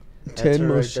 Yeah. 10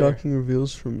 most shocking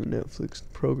reveals from the Netflix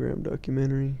program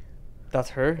documentary.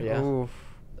 That's her? Yeah. Oof.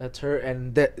 That's her.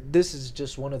 And this is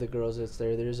just one of the girls that's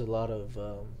there. There's a lot of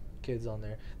kids on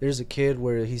there. There's a kid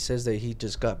where he says that he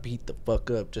just got beat the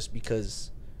fuck up just because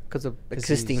of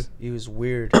existing. He was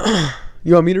weird.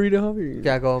 You want me to read it, Javi?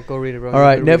 Yeah, go read it, bro. All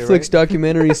right, Netflix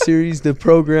documentary series, The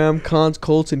Program, Cons,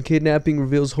 Cults, and Kidnapping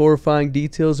reveals horrifying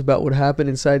details about what happened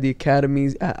inside the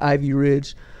academies at Ivy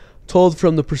Ridge, told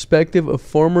from the perspective of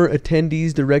former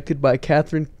attendees, directed by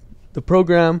Catherine. The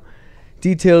program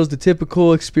details the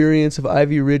typical experience of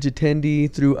Ivy Ridge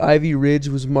attendee through Ivy Ridge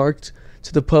was marked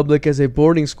to the public as a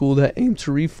boarding school that aimed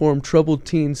to reform troubled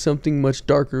teens. Something much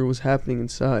darker was happening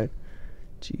inside.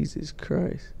 Jesus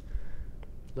Christ.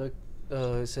 Look,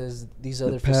 it says these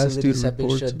other facilities have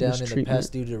been shut down in the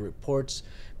past due to reports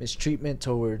mistreatment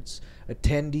towards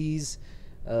attendees.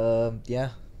 Yeah.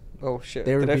 Oh shit!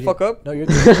 Did I fuck up? No, you're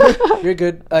good. You're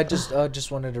good. I just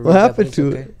wanted to read what happened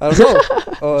to it? I don't know.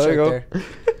 Oh, there you go. There.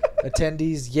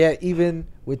 Attendees, yeah, even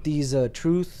with these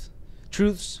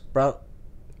truths brought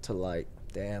to light.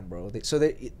 Damn, bro. They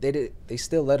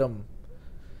still let them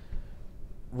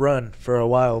run for a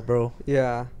while, bro.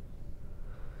 Yeah.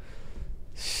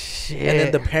 Shit. And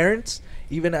then the parents,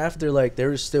 even after, like, there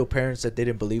were still parents that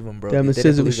didn't believe them, bro. Damn, it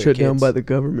says it was shut down by the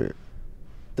government.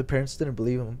 The parents didn't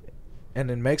believe them. And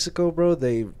in Mexico, bro,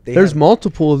 there's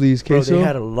multiple of these cases. Bro, they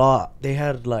had a lot. They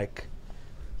had, like,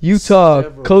 Utah,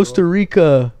 Costa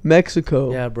Rica,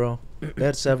 Mexico. Yeah, bro. They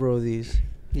had several of these.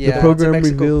 Yeah. The program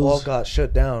reveals all got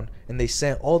shut down, and they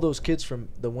sent all those kids from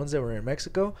the ones that were in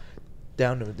Mexico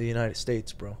down to the United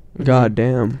States, bro. God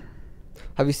damn.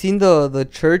 Have you seen the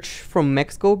church from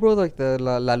Mexico, bro? Like the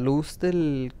La Luz del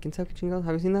 ¿Quién sabe qué chingados?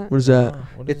 Have you seen that? What is that?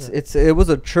 It was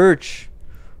a church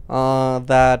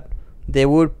that they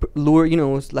would lure, you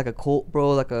know, it's like a cult,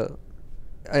 bro, like a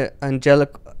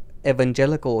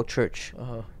evangelical church,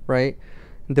 right?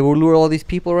 They would lure all these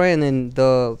people, right? And then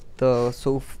the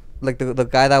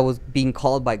guy that was being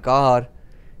called by God,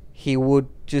 he would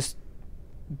just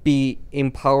be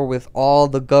in power with all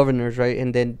the governors, right?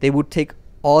 And then they would take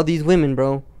all these women,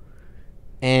 bro,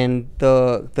 and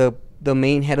the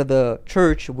main head of the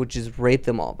church would just rape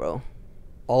them all, bro.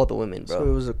 All the women, bro. So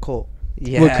it was a cult.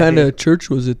 Yeah. What kind of church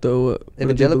was it, though? What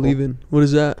evangelical. Did they believe in? What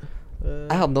is that?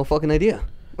 I have no fucking idea.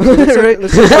 I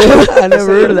never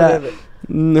heard of that.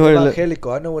 No,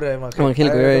 evangelico. I know what evangelico.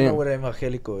 I don't know what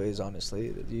evangelico is,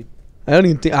 honestly. I don't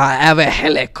even think.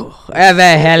 Evangelico.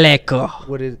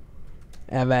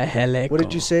 What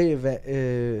did you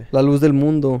say? La luz del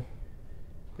mundo.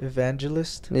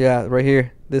 Evangelist? Yeah, right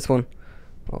here. This one.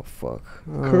 Oh, fuck.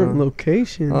 Current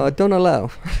location. Don't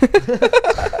allow.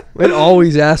 It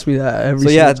always asks me that every So,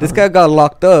 yeah, this guy got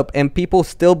locked up, and people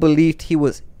still believed he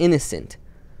was innocent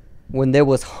when there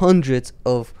was hundreds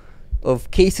of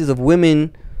cases of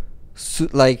women,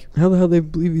 like... How the hell they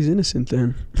believe he's innocent,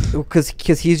 then?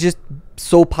 Because he's just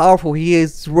so powerful. He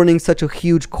is running such a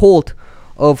huge cult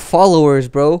of followers,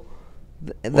 bro,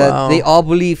 that they all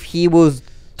believe he was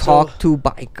talked to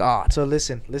by God. So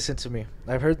listen to me.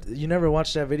 I've heard you never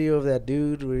watched that video of that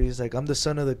dude where he's like, I'm the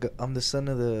son of the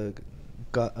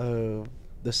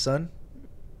sun.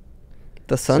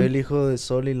 The sun? Soy el hijo de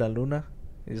sol y la luna.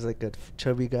 He's like a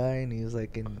chubby guy, and he's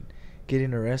like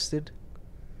getting arrested.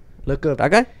 Look up.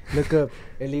 That guy? Look up.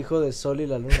 El hijo de sol y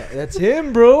la luna. That's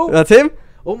him, bro. That's him?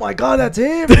 Oh my God, that's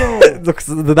him, bro.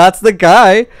 That's the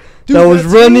guy, dude, that was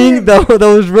running that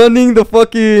was running the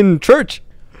fucking church.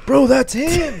 Bro, that's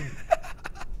him.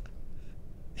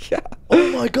 Yeah.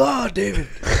 Oh my God, David.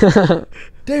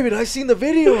 David, I seen the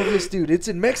video of this dude. It's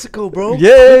in Mexico, bro.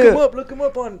 Yeah. Look him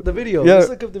up on the video. Yeah. Let's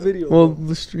look up the video. Well,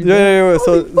 the street. Yeah.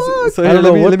 So I don't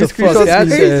know what the fuck that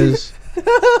says. I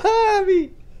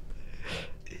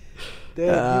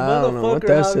don't know what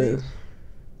that says.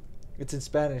 It's in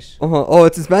Spanish. Oh,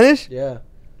 it's in Spanish? Yeah.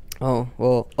 Oh,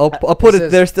 well, I'll put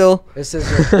it there still. It says.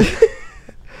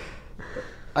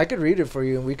 I could read it for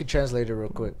you, and we could translate it real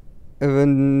quick.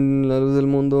 Even la luz del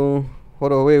mundo.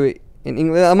 Hold on, wait. In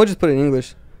English, I'm gonna just put it in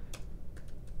English.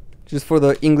 Just for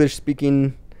the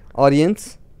English-speaking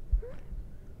audience.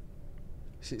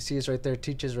 See, it's right there.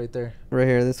 Teaches right there. Right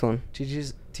here, this one.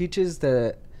 Teaches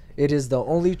that it is the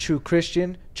only true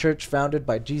Christian church founded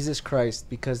by Jesus Christ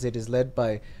because it is led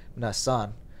by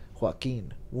Nasan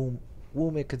Joaquin,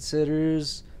 whom it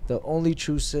considers the only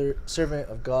true servant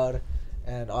of God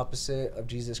and opposite of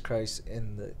Jesus Christ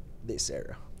in this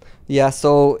era. Yeah,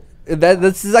 so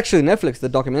this is actually Netflix, the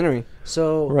documentary.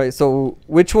 So right. So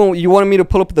which one you wanted me to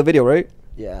pull up the video, right?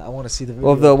 Yeah, I want to see the video.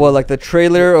 Of the like the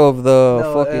trailer of the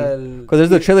fucking. Because there's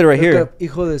the trailer right here.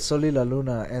 Hijo del Sol y la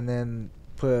Luna, and then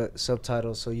put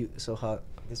subtitles so how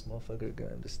this motherfucker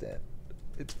gonna understand.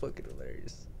 It's fucking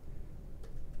hilarious.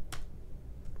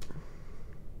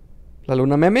 La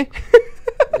Luna meme.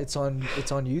 It's on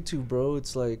YouTube, bro.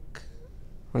 It's like.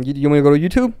 You want me to go to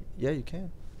YouTube? Yeah, you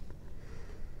can.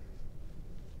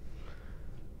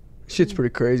 Shit's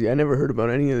pretty crazy. I never heard about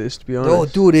any of this, to be honest. Oh,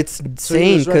 dude, it's insane. So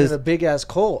he was running a big ass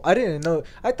coal. I didn't know.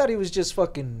 I thought he was just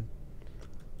fucking.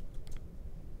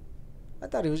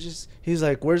 He's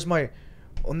like, where's my.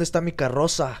 ¿Dónde está mi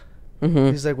carroza?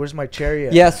 Mm-hmm. He's like, where's my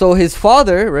chariot? Yeah, so his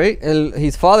father, right?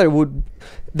 His father would.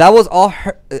 That was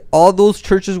all those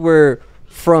churches were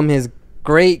from his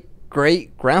great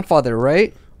grandfather,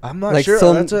 right? I'm not like sure.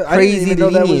 Some crazy I didn't even know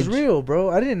that was real,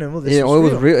 bro. I didn't know this was real. It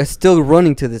was real. It's still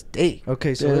running to this day.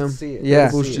 Okay, so let's see it.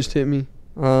 Yeah. Bush just hit me.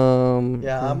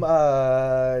 Yeah, I'm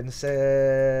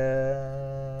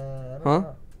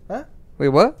Huh? Wait,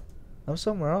 what? I'm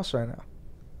somewhere else right now.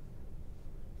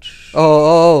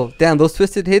 Oh, damn! Those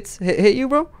twisted hits hit you,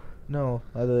 bro. No,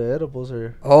 the edibles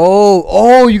are.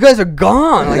 Oh, you guys are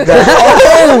gone like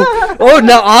that.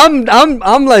 Now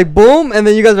I'm like boom, and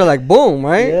then you guys are like boom,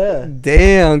 right? Yeah.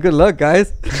 Damn, good luck,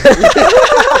 guys.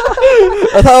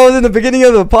 I thought I was in the beginning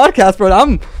of the podcast, but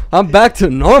I'm back to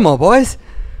normal, boys.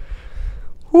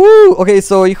 Woo. Okay,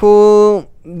 so hijo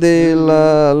de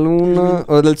la luna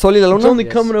or del sol y la luna. It's only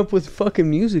coming up with fucking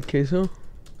music, Queso.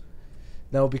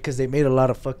 No, because they made a lot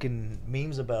of fucking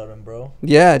memes about him, bro.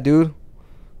 Yeah, dude.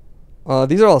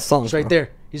 These are all songs. He's right there.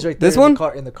 He's right there. This one?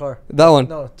 In the car. That one?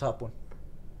 No, top one.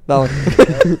 That one.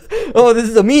 Oh, this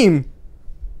is a meme.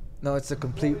 No, it's a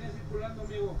complete.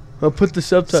 I'll put the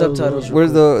subtitles.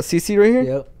 Where's the CC right here?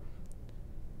 Yep.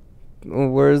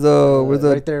 Where's the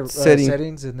right there,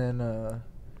 settings and then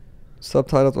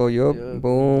subtitles. Oh, yup.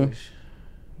 Boom.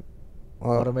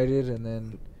 Automated, and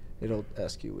then it'll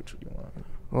ask you which one you want.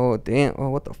 Oh, damn. Oh,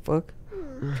 what the fuck?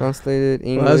 Translated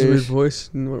English. Well, that's a weird voice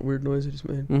and what weird noise it just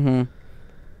made. Mm-hmm.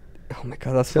 Oh my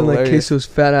god, that's sound hilarious. like Queso's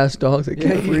fat ass dog that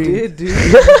can't breathe. Did,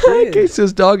 dude.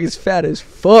 Queso's dog is fat as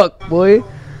fuck, boy.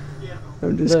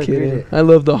 I'm just kidding. I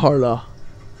love the Harla.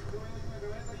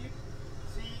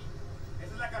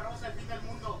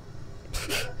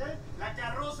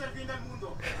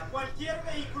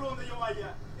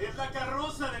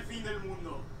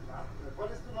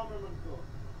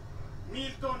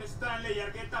 Milton Stanley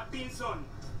Argueta Pinson.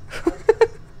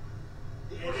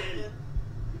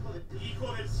 El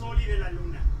hijo del sol y de la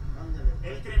luna.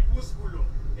 El crepúsculo,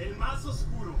 el más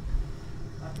oscuro.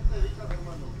 ¿A qué te dedicas,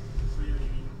 hermano? Soy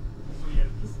adivino, soy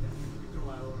artista, soy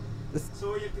trovador.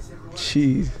 Soy el que se roba.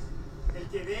 Jeez. El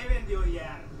que deben de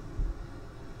odiar.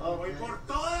 Voy por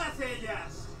todas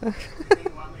ellas.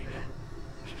 Tengo hambre.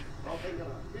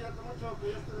 Cuídate mucho,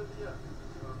 que ya esté de día.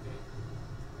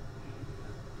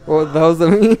 Oh, that was a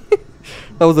meme.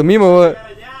 That was a meme or what?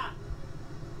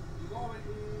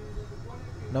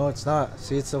 No, it's not.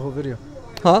 See, it's the whole video.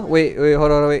 Huh? Wait,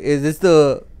 hold on, wait. Is this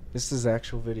the? This is the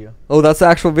actual video. Oh, that's the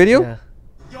actual video? Yeah.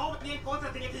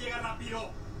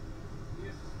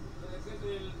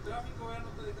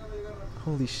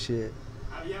 Holy shit.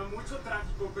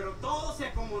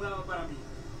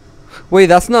 Wait,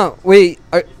 that's not. Wait,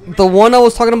 the one I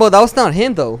was talking about, that was not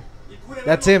him though.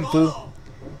 That's him, fool.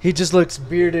 He just looks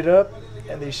bearded up,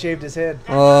 and they shaved his head.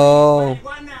 Oh.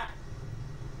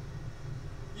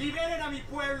 Liberen a mi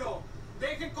pueblo.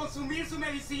 Dejen consumir su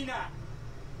medicina.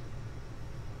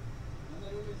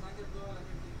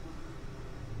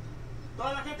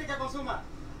 Toda la gente que consuma.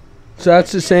 So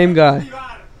that's the same guy.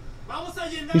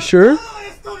 You sure?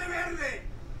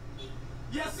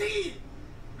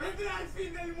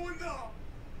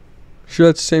 Sure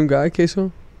that's the same guy,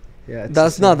 Queso? Yeah,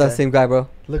 that's not that same guy, bro.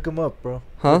 Look him up, bro.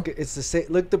 Huh? Look, it's the same.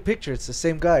 Look the picture. It's the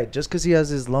same guy. Just because he has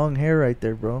his long hair right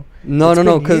there, bro. No,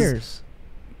 because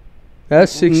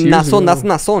that's 6 years Nason, ago. that's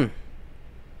Nason.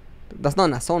 That's not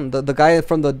Nason. The guy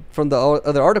from the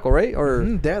other article, right? Or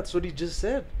that's what he just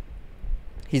said.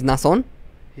 He's Nazón?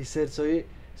 He said, soy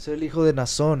el hijo de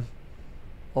Nazón.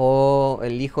 Oh,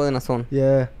 el hijo de Nazón.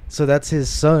 Yeah. So that's his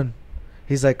son.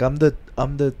 He's like, I'm the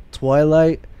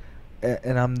twilight,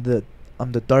 and I'm the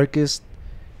darkest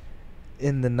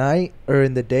in the night or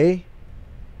in the day.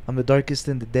 I'm the darkest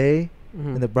in the day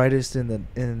and the brightest in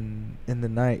the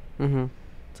night.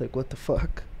 It's like, what the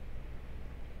fuck?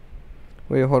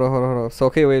 Wait, hold on. So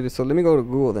okay, wait. So let me go to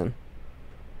Google then.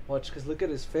 Watch, cause look at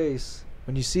his face.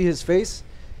 When you see his face,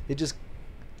 it just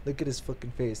look at his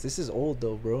fucking face. This is old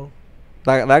though, bro.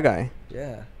 That guy.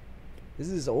 Yeah, this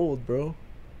is old, bro.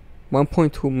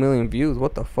 1.2 million views.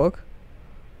 What the fuck?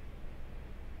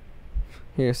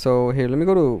 Here, let me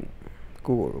go to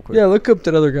Google real quick. Yeah, look up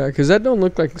that other guy, because that don't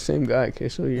look like the same guy. Okay,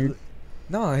 so you're...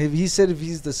 No, he said if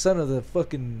he's the son of the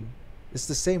fucking... It's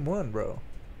the same one, bro.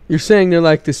 You're saying they're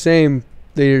like the same...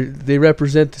 They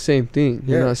represent the same thing.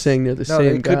 You're not saying they're the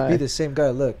same guy. No, it could be the same guy.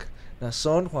 Look.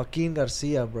 Nazón Joaquin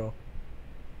Garcia, bro.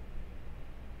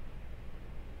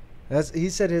 He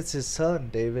said it's his son,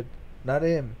 David. Not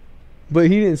him. But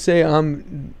he didn't say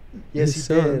I'm... Yes, he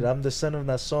son. did. I'm the son of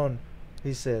Nazón.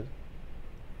 He said...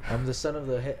 I'm the son of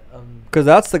the... Because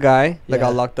that's the guy that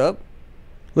got locked up.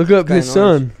 Look up his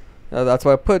son. That's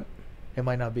why I put... It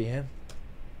might not be him.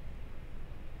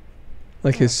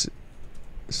 Like his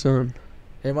son.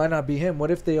 It might not be him.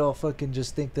 What if they all fucking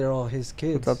just think they're all his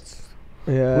kids?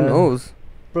 Yeah. Who knows?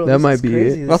 Bro, that might be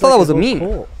crazy. it. I thought that was a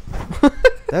meme.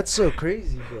 That's so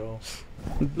crazy, bro.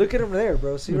 Look at him there,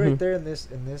 bro. See right there in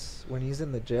this when he's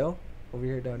in the jail over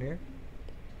here down here.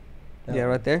 Yeah,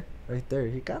 right there. Right there.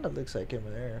 He kind of looks like him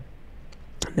there.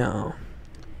 No.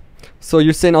 So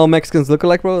you're saying all Mexicans look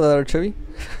alike, bro? That are chubby?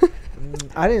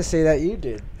 I didn't say that. You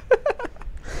did.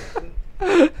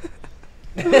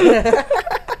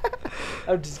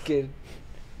 I'm just kidding.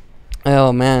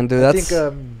 Oh man, dude, I that's...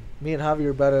 think me and Javi are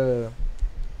about to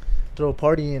throw a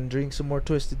party and drink some more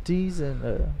twisted teas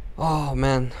and Oh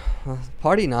man,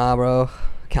 party? Nah, bro.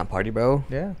 Can't party, bro.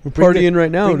 yeah, We're partying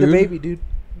right now, bring dude. the baby, dude.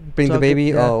 Bring the baby?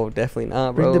 Yeah. Oh, definitely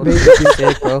not, bro. Bring the baby.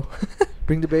 Sick, bro.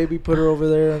 Bring the baby, put her over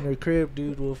there in her crib,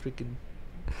 dude. We'll freaking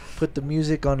put the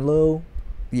music on low.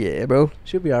 Yeah, bro.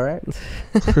 She'll be alright.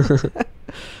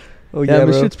 Oh yeah, yeah,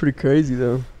 this bro. shit's pretty crazy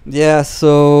though. Yeah,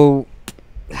 so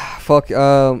fuck. You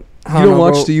don't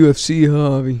watch the UFC,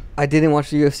 huh, Javi? I didn't watch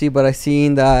the UFC, but I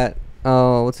seen that.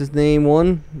 What's his name?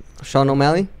 Won? Sean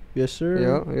O'Malley. Yes, sir.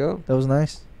 Yeah. That was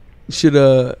nice. Should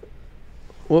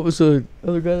what was the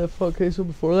other guy that fought Queso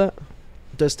before that?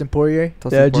 Dustin Poirier.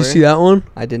 Yeah, did you see that one?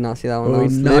 I did not see that one. Oh,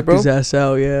 he knocked his ass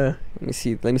out. Yeah. Let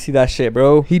me see that shit,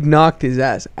 bro. He knocked his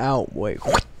ass out. Wait.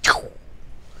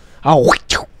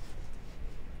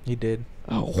 He did.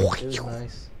 It was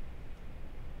nice.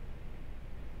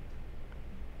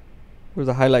 Where's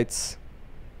the highlights?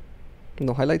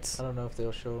 No highlights? I don't know if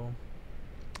they'll show him.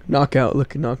 Knockout,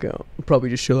 looking knockout. We'll probably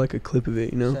just show like a clip of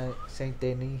it, you know? Saint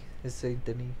Denis. It's Saint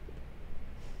Denis.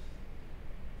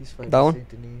 He's fighting That one? Saint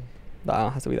Denis.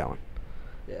 That has to be that one.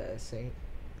 Yeah, Saint.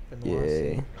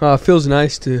 Yeah. It feels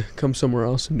nice to come somewhere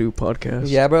else and do a podcast.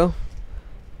 Yeah, bro.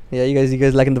 Yeah, you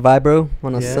guys liking the vibe, bro?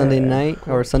 On a Sunday night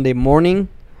or Sunday morning.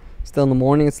 Still in the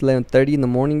morning. It's 11:30 in the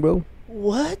morning, bro.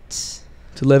 What?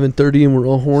 It's 11:30 and we're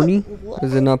all horny.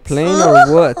 Is it not playing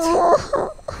or what?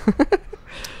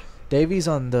 Davey's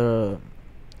on the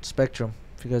spectrum,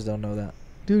 if you guys don't know that.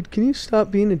 Dude, can you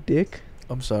stop being a dick?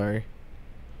 I'm sorry.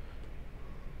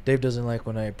 Dave doesn't like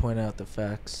when I point out the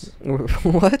facts.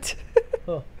 What?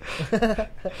 Oh.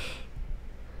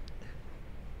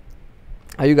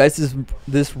 Are you guys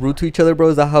this rude to each other, bro?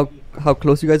 Is that how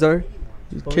close you guys are?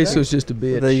 Queso's just a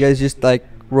bitch. That you guys just like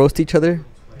roast each other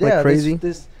like crazy?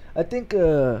 This I think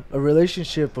a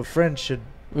relationship of friends should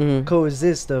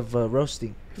coexist of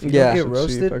roasting. If you don't get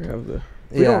roasted,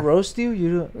 if we don't roast you,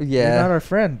 you're not our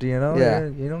friend, you know? Yeah.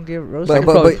 You don't get roasted. I could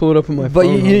probably pull it up on my phone. But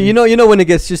you know when it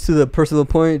gets just to the personal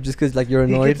point, just because like you're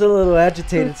annoyed. He gets a little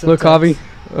agitated sometimes. Look,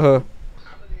 Javi.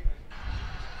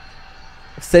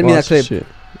 Send me that clip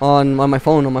on my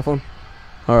phone.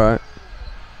 All right.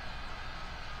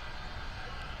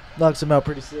 Knocks him out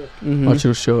pretty sick. Watch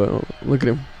it show it. Look at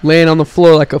him laying on the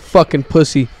floor like a fucking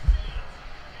pussy.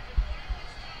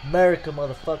 America,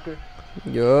 motherfucker.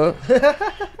 Yeah.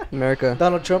 America.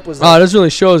 Donald Trump was there. Oh, it doesn't really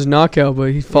show his knockout,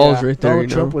 but he falls right there. Donald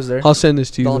Trump was there. I'll send this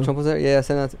to you. Donald Trump was there? Yeah,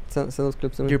 send those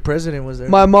clips to me. Your president was there.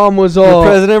 My mom was all... Your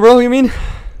president, bro, you mean?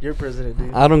 Your president,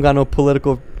 dude. I don't got no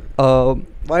political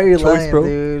why are you choice, lying, bro.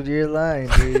 dude? You're lying,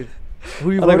 dude.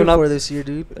 Who you voting for this year,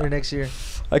 dude? Or next year?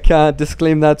 I can't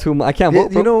disclaim that too much. I can't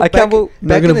vote, bro. You know, I can't vote.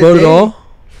 Not going to vote at all?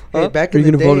 Hey, back Are in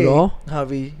you the gonna vote day, at all?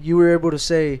 Javi, you were able to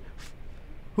say,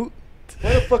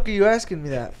 Why the fuck are you asking me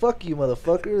that? Fuck you,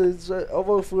 motherfucker. I'll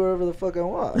vote for whoever the fuck I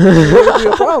want. It would be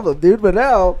a problem, dude. But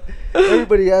now,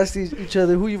 everybody asks each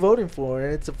other who you voting for,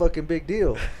 and it's a fucking big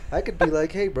deal. I could be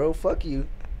like, hey, bro, fuck you.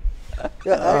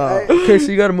 Yeah, okay,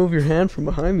 so you got to move your hand from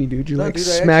behind me, dude. You're like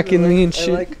smacking me and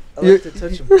shit. I like to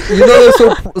touch him. You know,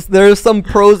 there's some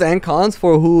pros and cons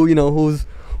for who's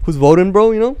voting,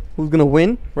 bro. You know, who's gonna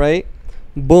win, right?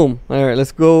 Boom. All right,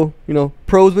 let's go. You know,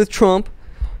 pros with Trump.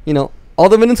 You know, all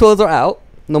the Venezuelans are out.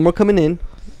 No more coming in.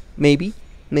 Maybe,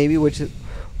 which is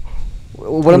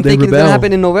what I'm thinking is gonna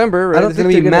happen in November. Right? There's gonna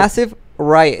be massive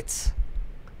riots.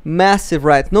 Massive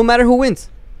riots. No matter who wins.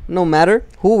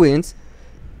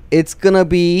 It's gonna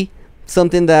be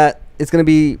something that it's gonna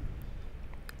be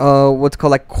what's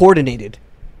called like coordinated.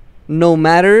 No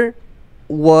matter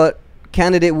what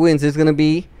candidate wins, there's gonna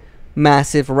be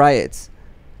massive riots.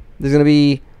 There's gonna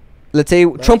be, let's say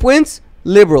Trump wins,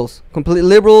 liberals, complete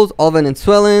liberals, all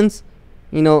Venezuelans.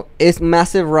 You know, it's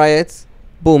massive riots.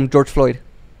 Boom, George Floyd.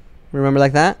 Remember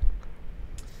like that?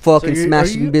 Fucking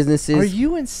smashing businesses. Are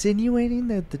you insinuating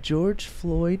that the George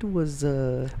Floyd was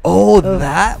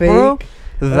that, bro?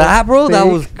 That, bro, that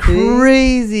was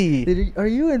crazy. Are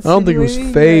you insinuating? I don't think it was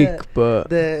fake, but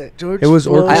that George it was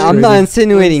orchestrated. I'm not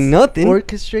insinuating nothing.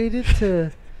 Orchestrated to.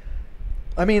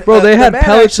 I mean, bro, they had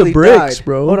pellets of bricks, died.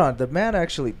 bro. Hold on, the man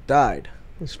actually died.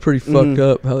 It's pretty fucked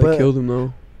up how they killed him,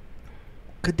 though.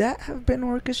 Could that have been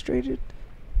orchestrated?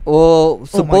 Well,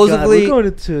 supposedly, we're going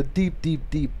into a deep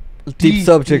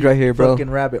subject right here, bro.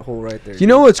 Fucking rabbit hole right there. You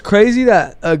know what's crazy?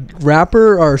 That a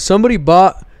rapper or somebody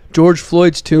bought George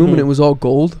Floyd's tomb and it was all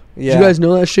gold. Yeah. Did you guys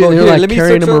know that shit? Well, they were like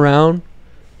carrying him around.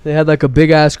 They had like a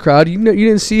big ass crowd. You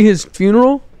didn't see his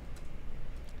funeral?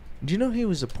 Do you know he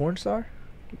was a porn star?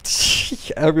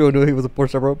 Everyone knew he was a porn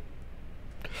star, bro.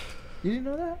 You didn't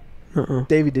know that?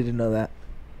 Davey didn't know that.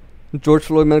 George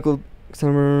Floyd medical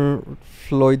examiner,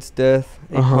 Floyd's death,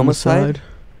 a homicide.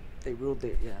 They ruled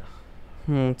it, yeah.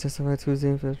 Testified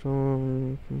Tuesday.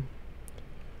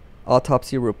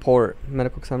 Autopsy report.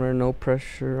 Medical examiner, no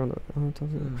pressure on the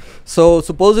autopsy. So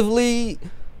supposedly,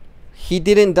 he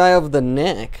didn't die of the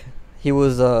neck. It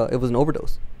was an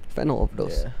overdose, fentanyl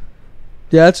overdose.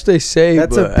 Yeah, that's what they say.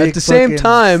 That's but a big at the same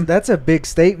time, that's a big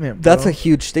statement, bro. That's a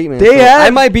huge statement. I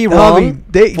might be wrong.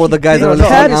 For the guys that are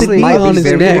listening, I might be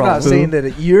very neck, wrong. Not saying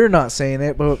that you're not saying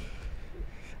it, but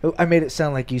I made it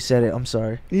sound like you said it. I'm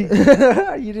sorry. You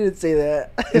didn't say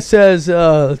that. It says,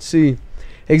 let's see.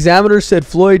 Examiner said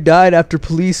Floyd died after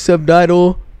police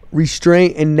subtitle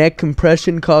restraint and neck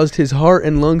compression caused his heart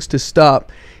and lungs to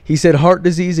stop. He said heart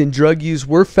disease and drug use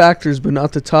were factors, but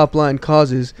not the top line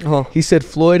causes. He said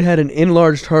Floyd had an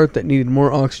enlarged heart that needed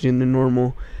more oxygen than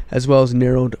normal, as well as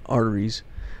narrowed arteries.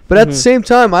 But at the same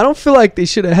time, I don't feel like they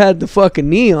should have had the fucking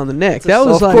knee on the neck. That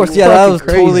was of course, yeah, that was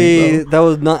crazy, totally, that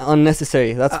was not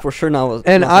unnecessary. That's for sure not.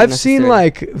 And I've seen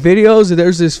like videos.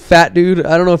 There's this fat dude.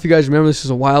 I don't know if you guys remember. This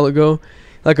was a while ago.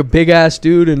 Like a big ass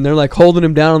dude, and they're like holding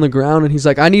him down on the ground, and he's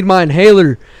like, "I need my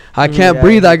inhaler. I can't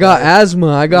breathe. I got asthma.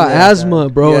 I got asthma,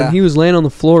 bro." And he was laying on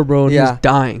the floor, bro, and he was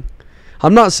dying.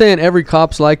 I'm not saying every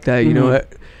cop's like that, you know.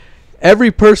 Every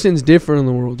person's different in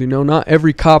the world, you know. Not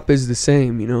every cop is the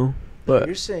same, you know. But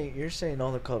you're saying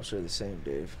all the cops are the same,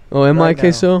 Dave. Oh, am I,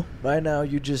 so? Right now,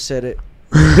 you just said it.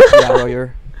 I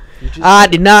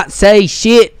did not say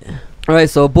shit. All right,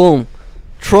 so boom,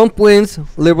 Trump wins.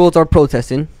 Liberals are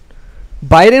protesting.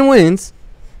 Biden wins.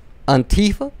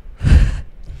 Antifa.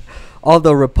 All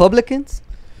the Republicans.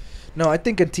 No, I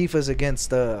think Antifa's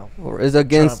against or is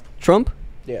against Trump?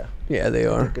 Yeah. Yeah, they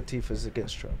are. I think Antifa's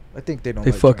against Trump. I think they don't.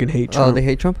 They fucking hate Trump. Oh, they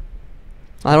hate Trump?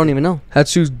 I don't even know.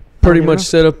 That's who's pretty much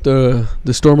set up the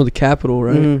storm of the Capitol,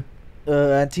 right?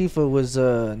 Antifa was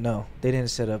no, they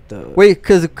didn't set up the. Wait,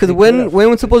 because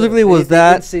when supposedly was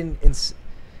that? They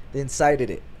incited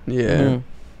it. Yeah.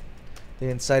 They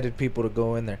incited people to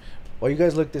go in there. While you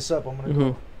guys look this up, I'm gonna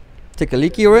go take a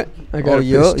leaky or it. I got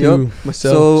myself.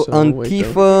 So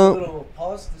Antifa.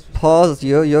 Pause.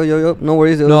 Yo. No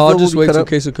worries. No, I'll just wait in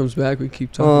case it comes back. We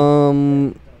keep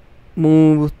talking.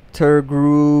 Mutter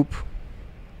Group.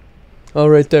 Oh,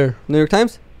 right there. New York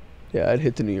Times. Yeah, I'd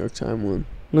hit the New York Times one.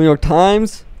 New York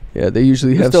Times. Yeah, they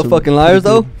usually have still fucking liars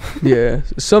though. Yeah,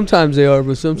 sometimes they are,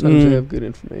 but sometimes they have good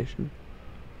information.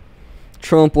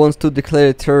 Trump wants to declare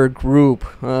a third group.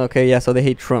 Okay, yeah, so they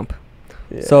hate Trump.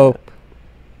 Yeah. So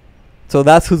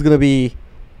that's who's gonna be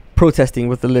protesting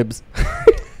with the libs.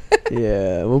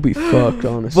 Yeah, we'll be fucked,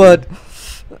 honestly. But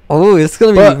it's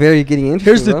gonna be very getting interesting.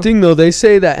 Here's the thing, though. They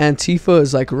say that Antifa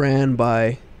is like ran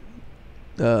by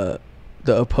the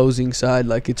opposing side,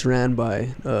 like it's ran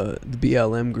by the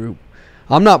BLM group.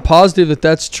 I'm not positive that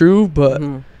that's true, but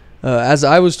as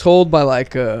I was told by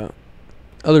like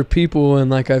other people, and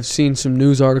like I've seen some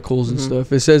news articles and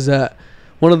stuff. It says that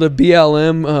one of the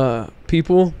BLM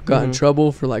people got in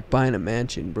trouble for like buying a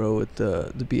mansion, bro, with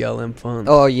the BLM funds.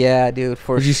 Oh yeah, dude,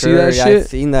 for Did you sure. see that Yeah, shit? I've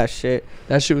seen that shit.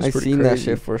 That shit was pretty crazy. I've seen that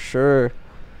shit for sure.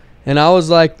 And I was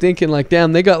like thinking, like,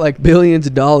 damn, they got like billions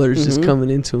of dollars just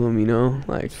coming into them, you know,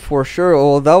 like for sure.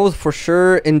 Oh, that was for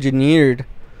sure engineered.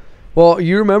 Well,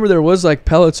 you remember there was like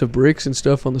pellets of bricks and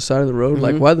stuff on the side of the road.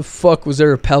 Like, why the fuck was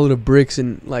there a pellet of bricks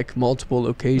in like multiple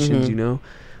locations, you know,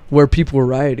 where people were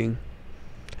rioting?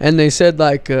 And they said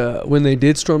like when they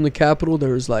did storm the Capitol,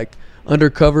 there was like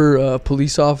undercover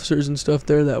police officers and stuff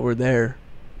there that were there,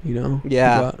 you know.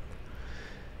 Yeah.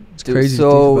 It's Dude, crazy.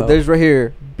 So there's right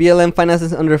here, BLM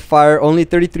finances under fire. Only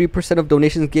 33% of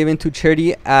donations given to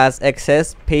charity as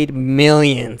excess paid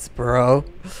millions, bro.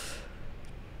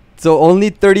 So only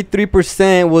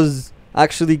 33% was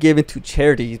actually given to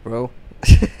charities, bro.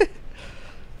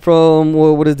 From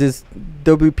what is this?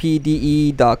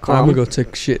 WPDE.com. I'm gonna go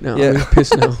take a shit now. Yeah. I'm gonna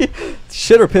piss now.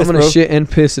 Shit or piss, I'm gonna bro? shit and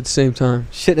piss at the same time.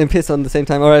 Shit and piss on the same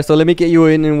time. All right, so let me get you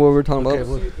in what we're talking about. It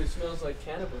smells like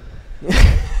cannabis.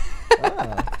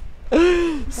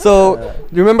 So,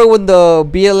 you remember when the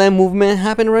BLM movement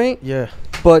happened, right? Yeah.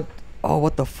 But, oh,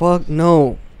 what the fuck?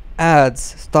 No. Ads.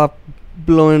 Stop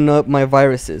blowing up my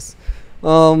viruses.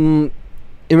 You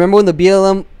remember when the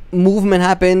BLM movement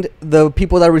happened, the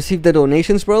people that received the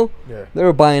donations, bro? Yeah. They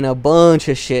were buying a bunch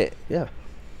of shit. Yeah.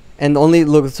 And only,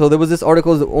 look, so there was this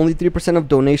article, that only 3% of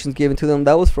donations given to them.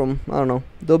 That was from, I don't know,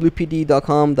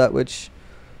 WPD.com, that which...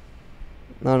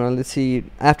 I don't know. Let's see.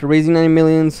 After raising 90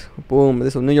 millions, boom.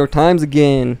 This was New York Times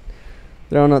again.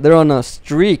 They're on a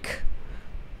streak.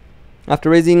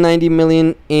 After raising 90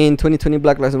 million in 2020,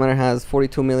 Black Lives Matter has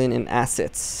 42 million in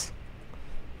assets.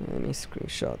 Let me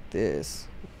screenshot this.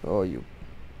 Oh, you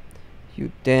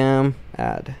damn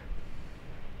ad.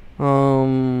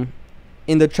 In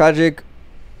the tragic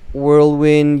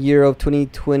whirlwind year of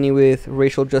 2020 with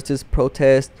racial justice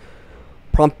protests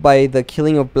prompted by the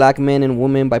killing of black men and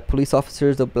women by police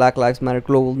officers, the Black Lives Matter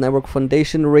Global Network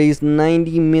Foundation raised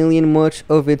 90 million, much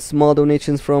of its small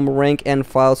donations from rank and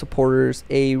file supporters.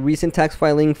 A recent tax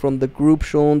filing from the group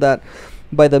shown that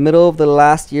by the middle of the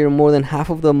last year, more than half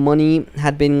of the money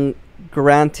had been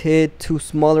granted to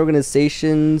small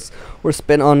organizations or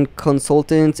spent on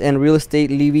consultants and real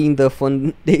estate, leaving the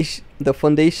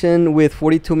foundation with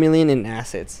 42 million in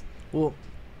assets. Well,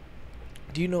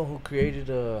 do you know who created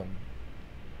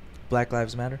Black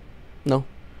Lives Matter? No.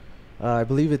 I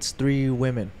believe it's 3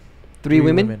 women. Three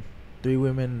women? 3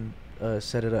 women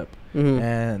set it up. Mm-hmm.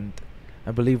 And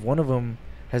I believe one of them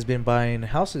has been buying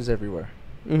houses everywhere.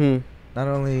 Mm-hmm. Not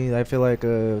only, I feel like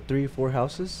 3-4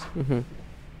 houses. Mm-hmm.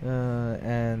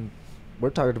 And we're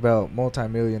talking about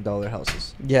multi-million-dollar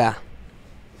houses. Yeah.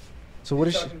 So what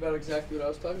is she talking about exactly what I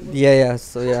was talking about? Yeah,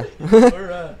 so yeah.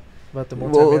 about the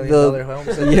multi-million-dollar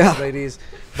homes that yeah. these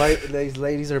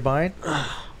ladies are buying?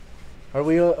 Are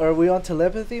we on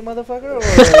telepathy, motherfucker?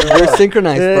 We're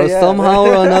synchronized, bro. Yeah. Somehow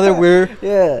or another, we're.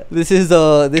 Yeah. This is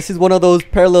one of those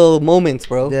parallel moments,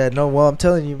 bro. Yeah. No. Well, I'm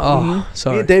telling you. Oh,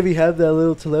 sorry. Me and Davey have that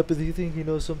little telepathy thing, you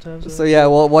know. Sometimes. So yeah,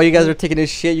 well, while you guys are taking this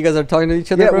shit, you guys are talking to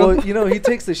each other, Yeah. bro. Well, you know, he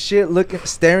takes the shit,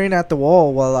 staring at the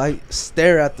wall while I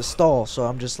stare at the stall. So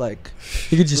I'm just like.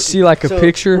 You could just see like a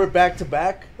picture. We're back to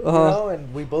back, you know,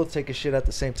 and we both take a shit at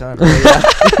the same time.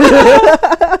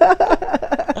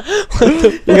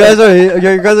 You guys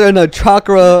are in a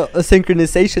chakra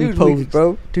synchronization pose,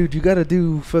 bro. Dude, you gotta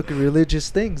do fucking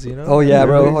religious things, you know. Oh yeah,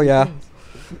 bro. Oh yeah.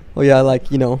 Oh yeah, like,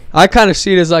 you know. I kind of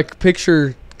see it as like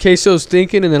picture Queso's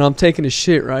thinking, and then I'm taking a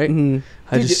shit, right? Mm-hmm.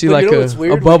 I just see like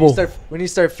a bubble. When you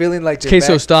start feeling like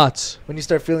Queso's thoughts. When you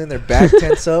start feeling their back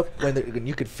tense up, when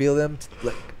you could feel them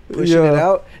like pushing it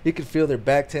out, you could feel their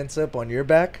back tense up on your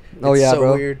back. Oh yeah, so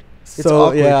bro. Weird. It's so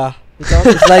awkward. Yeah.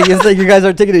 It's like you guys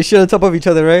are taking a shit on top of each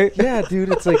other, right? Yeah,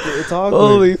 dude. It's like it's awkward.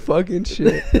 Holy fucking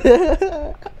shit.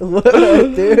 What,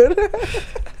 dude?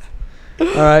 All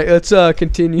right, let's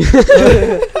continue.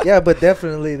 Yeah, but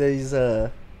definitely these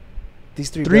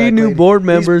 3 new board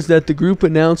members that the group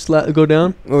announced go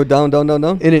down. Oh, down.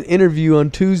 In an interview on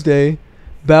Tuesday,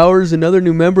 Bowers, another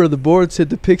new member of the board,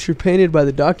 said the picture painted by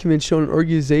the document showed an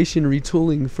organization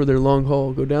retooling for their long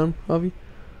haul. Go down, Javi.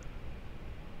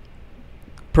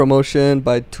 Promotion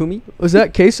by Toomey. Was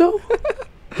that Queso?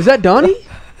 Is that Donnie?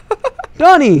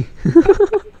 Donnie!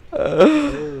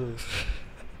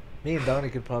 Me and Donnie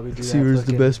could probably do that. See where's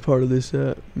the best part of this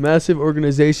massive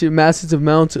organization, massive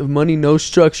amounts of money, no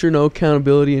structure, no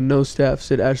accountability, and no staff,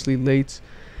 said Ashley Lates.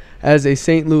 As a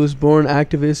St. Louis-born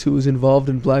activist who was involved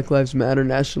in Black Lives Matter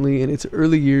nationally in its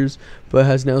early years, but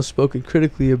has now spoken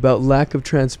critically about lack of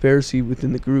transparency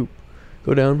within the group.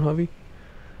 Go down, Javi.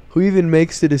 Who even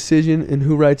makes the decision and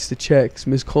who writes the checks?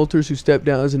 Ms. Coulters, who stepped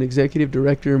down as an executive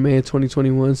director in May of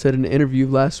 2021, said in an interview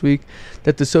last week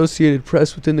that the Associated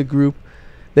Press within the group,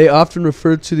 they often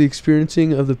referred to the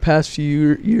experiencing of the past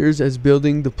few years as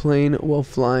building the plane while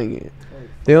flying it.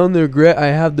 The only regret I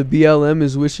have the BLM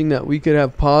is wishing that we could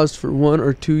have paused for 1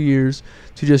 or 2 years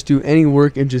to just do any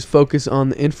work and just focus on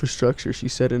the infrastructure, she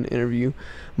said in an interview.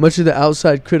 Much of the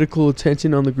outside critical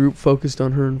attention on the group focused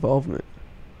on her involvement.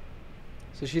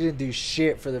 So she didn't do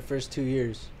shit for the first 2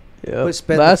 years. Yep.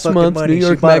 Last month, New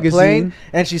York Magazine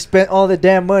and she spent all the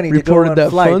damn money reported to go on that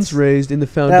flights. Funds raised in the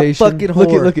foundation. That fucking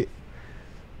whore. Look it.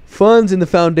 Funds in the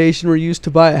foundation were used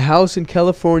to buy a house in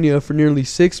California for nearly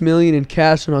 $6 million in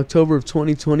cash in October of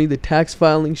 2020. The tax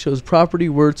filing shows property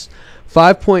worth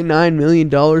 $5.9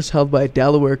 million held by a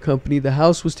Delaware company. The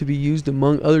house was to be used,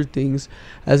 among other things,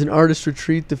 as an artist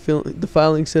retreat. The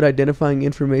filing said identifying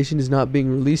information is not being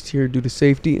released here due to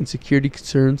safety and security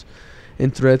concerns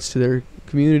and threats to their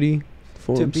community.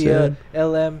 To be a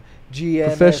LMGN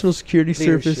professional security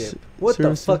service. What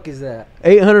the fuck is that?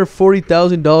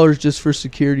 $840,000 just for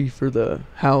security for the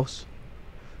house.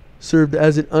 Served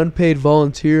as an unpaid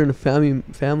volunteer and a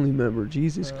family member.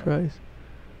 Jesus Christ.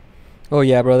 Oh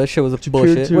yeah, bro, that shit was a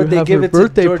bullshit. Would they give her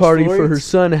birthday party for her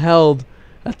son held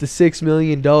at the $6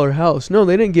 million house? No,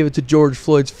 they didn't give it to George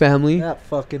Floyd's family. That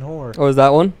fucking whore. Oh, is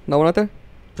that one? That one out there?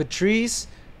 Patrice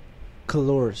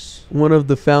Calors. One of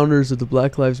the founders of the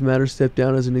Black Lives Matter stepped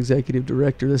down as an executive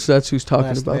director. That's who's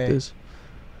talking about this.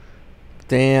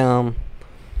 Damn.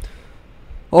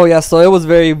 Oh yeah, so it was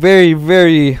very, very,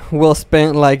 very well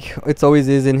spent, like it always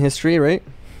is in history, right?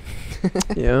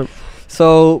 Yeah.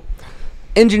 So,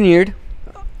 engineered,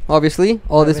 obviously.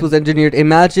 All this was engineered.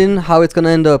 Imagine how it's gonna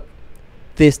end up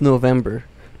this November.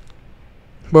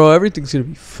 Bro, everything's gonna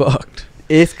be fucked.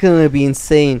 It's gonna be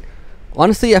insane.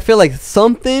 Honestly, I feel like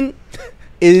something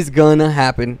is gonna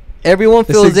happen. Everyone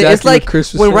feels exactly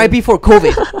it's like when right before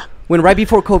COVID.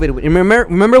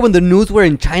 Remember when the news were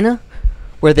in China,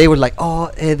 where they were like,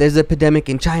 "Oh, there's an epidemic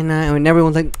in China," and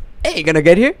everyone's like, "Hey, you gonna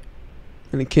get here?"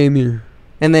 And it came here.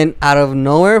 And then out of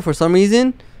nowhere, for some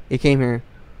reason, it came here.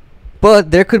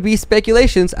 But there could be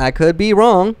speculations. I could be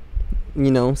wrong.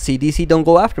 You know, CDC don't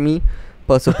go after me.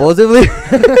 But supposedly,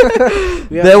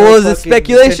 there was a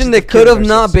speculation that could have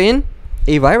not been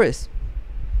a virus.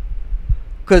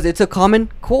 Because it's a common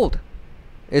cold.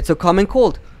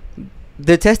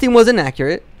 The testing wasn't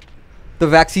accurate. The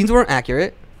vaccines weren't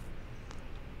accurate.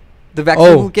 The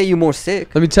vaccine will get you more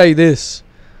sick. Let me tell you this.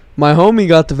 My homie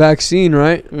got the vaccine,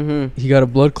 right? Mm-hmm. He got a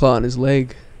blood clot in his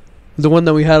leg. The one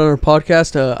that we had on our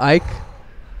podcast, Ike.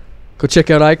 Go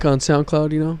check out Ike on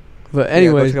SoundCloud, you know. But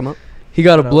anyway, he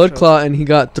got a blood clot and he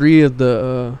got three of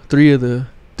the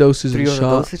doses of the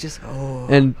shot.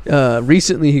 And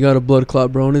recently he got a blood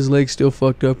clot, bro, and his leg's still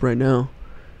fucked up right now.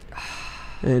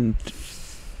 And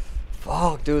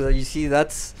fuck, dude, you see,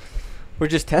 we're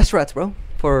just test rats, bro.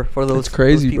 For those. It's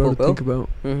crazy, those people, bro, to think about.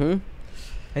 Mm-hmm.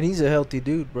 And he's a healthy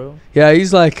dude, bro. Yeah,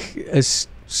 he's like as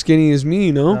skinny as me,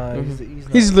 you know.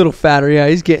 He's a little fatter. Yeah,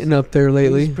 he's getting up there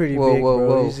lately. He's pretty big,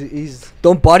 bro. He's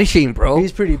don't body shame, bro.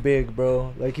 He's pretty big,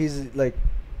 bro.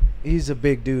 He's a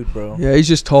big dude, bro. Yeah, he's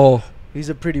just tall. He's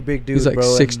a pretty big dude, he's like bro.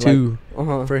 6'2".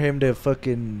 Like, for him to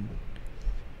fucking,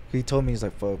 he told me, he's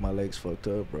like, fuck, my leg's fucked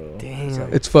up, bro. Damn,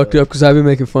 like, it's fucked up because I've been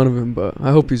making fun of him, but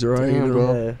I hope he's alright. Damn, you know?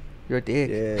 bro. Yeah. You're a dick.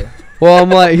 Yeah. Well, I'm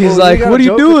like, he's like, what are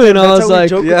you doing? I was like,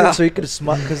 yeah. So he could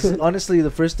smile. Because honestly, the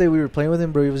first day we were playing with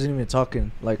him, bro, he wasn't even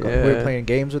talking. Like we were playing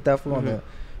games with that fool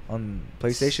on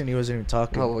PlayStation. He wasn't even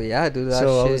talking. Oh yeah, dude. That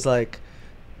so shit. I was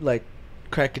like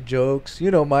cracking jokes. You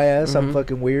know my ass. I'm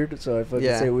fucking weird, so I fucking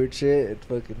say weird shit. And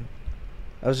fucking,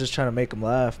 I was just trying to make him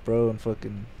laugh, bro, and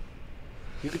fucking.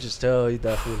 You could just tell he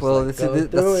thought he was well, like,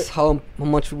 that's how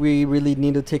much we really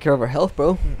need to take care of our health,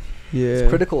 bro. Yeah, it's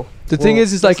critical. The thing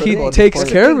is like he takes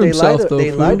care of himself, though.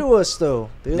 They lied to us, though.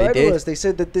 They lied to us. They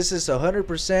said that this is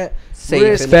 100%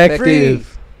 safe,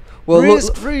 effective. Well,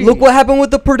 look what happened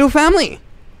with the Purdue family.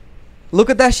 Look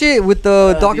at that shit with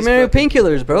the documentary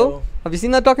Painkillers, bro. Have you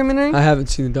seen that documentary? I haven't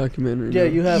seen the documentary. Yeah,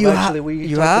 you have actually.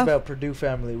 We talked about Purdue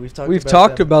family. We've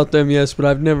talked about them, yes, but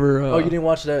I've never. Oh, you didn't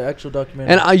watch that actual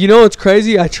documentary? And you know what's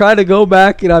crazy? I try to go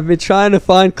back and I've been trying to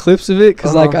find clips of it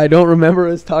because like I don't remember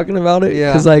us talking about it.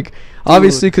 Yeah. Because like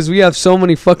obviously because we have so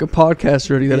many fucking podcasts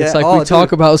already that it's like we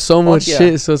talk about so much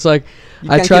shit. So it's like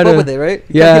I try to keep up with it, right?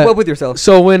 You can't keep up with yourself.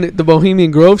 So when the Bohemian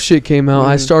Grove shit came out,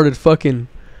 I started fucking.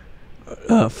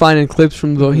 Finding clips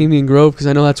from Bohemian Grove because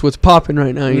I know that's what's popping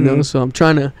right now, you know. So I'm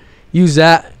trying to use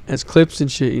that as clips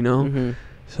and shit, you know.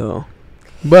 So,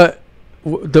 but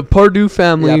the Purdue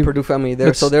family,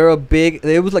 they're a big.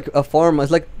 It was like a pharma.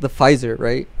 It's like the Pfizer,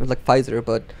 right? It was like Pfizer,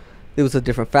 but it was a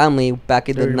different family back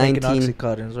in They the were making 19.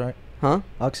 Oxycontins, right? Huh?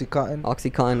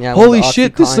 Oxycontin. Yeah. Holy the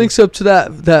shit! This Oxycontin. links up to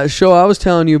that show I was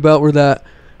telling you about, where that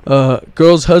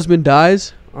girl's husband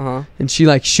dies, and she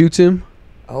like shoots him.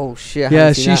 Oh shit!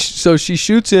 Yeah, so she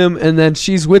shoots him, and then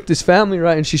she's with this family,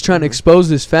 right? And she's trying to expose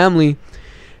this family,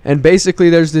 and basically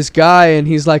there's this guy, and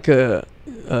he's like a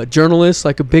journalist,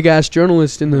 like a big ass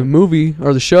journalist in the movie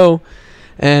or the show,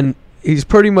 and he's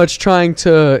pretty much trying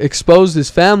to expose this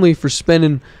family for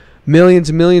spending millions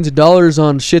and millions of dollars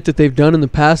on shit that they've done in the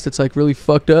past that's like really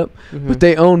fucked up. But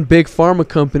they own big pharma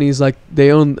companies, like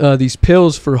they own these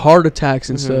pills for heart attacks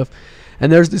and stuff.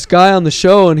 And there's this guy on the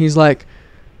show, and he's like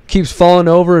keeps falling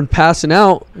over and passing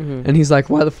out, and he's like,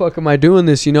 why the fuck am I doing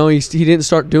this? You know, he didn't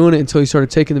start doing it until he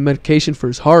started taking the medication for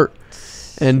his heart,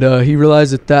 and he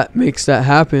realized that makes that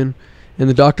happen. And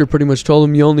the doctor pretty much told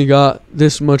him, you only got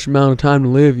this much amount of time to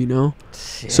live, you know.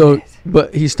 Shit. So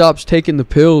but he stops taking the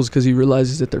pills because he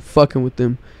realizes that they're fucking with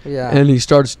him. Yeah. And he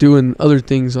starts doing other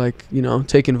things, like, you know,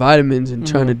 taking vitamins and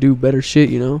trying to do better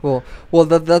shit, you know. Well,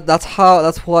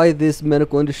 that's why this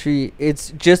medical industry,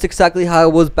 it's just exactly how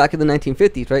it was back in the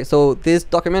 1950s, right? So this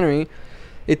documentary,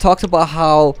 it talks about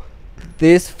how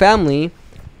this family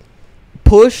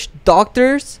pushed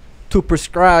doctors to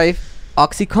prescribe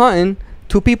OxyContin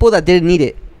to people that didn't need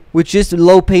it, which is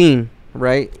low pain,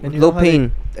 right? And low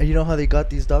pain. And you know how they got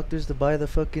these doctors to buy the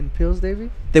fucking pills,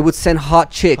 Davey? They would send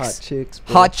hot chicks. Bro.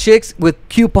 Hot chicks with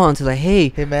coupons. It's like, hey,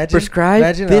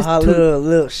 prescribe this a hot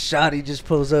little shotty just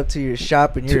pulls up to your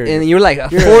shop, and you're like a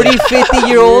 40,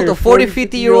 50-year-old, a 40,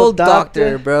 50-year-old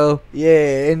doctor, bro.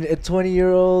 Yeah, and a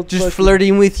 20-year-old just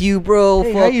flirting with you, bro.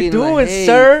 Hey, how you doing, like, hey,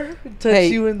 sir?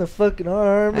 Touch you in the fucking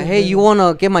arm. Hey, you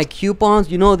wanna get my coupons?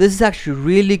 You know, this is actually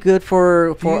really good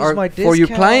for your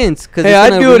clients. Hey,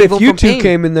 I'd do it if you two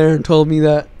came in there and told me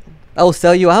that. I'll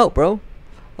sell you out, bro.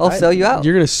 I'll sell you out.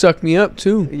 You're gonna suck me up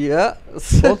too. Yeah.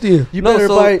 Both of you. You better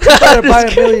buy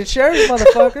a million shares,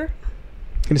 motherfucker.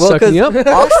 Gonna suck me up?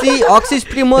 Oxy's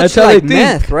pretty much like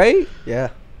meth, right? Yeah.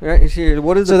 Right.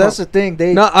 What is that's the thing.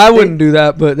 I wouldn't do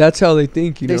that, but that's how they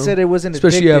think. You know. They said it wasn't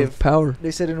especially addictive. You have power.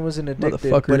 They said it wasn't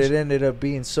addictive, but it ended up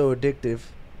being so addictive.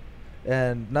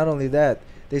 And not only that,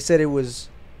 they said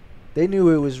they knew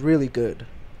it was really good.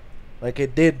 Like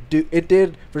it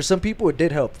did for some people. It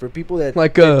did help for people that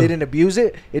didn't abuse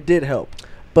it. It did help,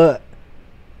 but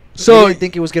so I didn't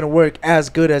think it was gonna work as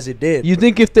good as it did. You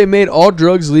think if they made all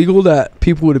drugs legal, that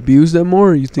people would abuse them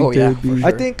more? Or you think they would be? Sure.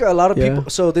 I think a lot of people.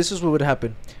 So this is what would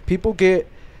happen. People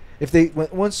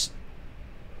once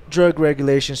drug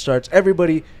regulation starts,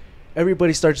 everybody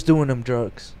starts doing them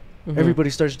drugs. Everybody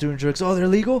starts doing drugs. Oh, they're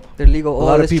legal. They're legal. A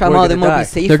lot of people are gonna die.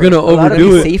 They're gonna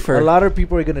overdo it. A lot of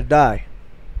people are gonna die.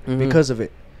 Because of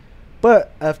it.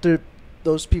 But after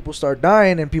those people start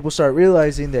dying and people start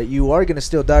realizing that you are going to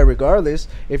still die regardless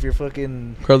if you're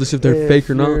fucking... Regardless if they're fake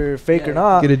or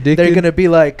not. Get addicted. They're going to be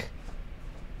like...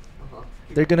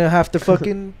 They're going to have to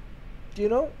fucking... You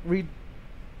know?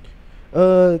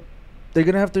 They're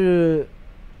going to have to...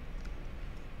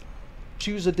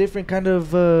 choose a different kind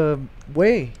of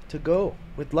way to go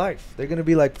with life. They're gonna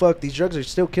be like, fuck, these drugs are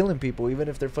still killing people, even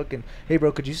if they're fucking, hey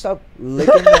bro, could you stop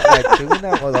licking that, like doing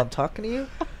that while I'm talking to you?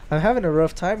 I'm having a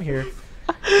rough time here.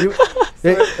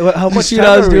 How much time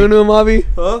I was doing to him, Avi?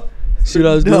 Huh? See what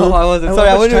I was doing? No, I wasn't. Sorry,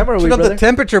 I wouldn't turn up the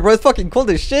temperature, bro. It's fucking cold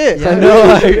as shit. Yeah, I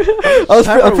know.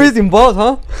 I'm freezing balls,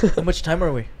 huh? How much time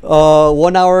are we?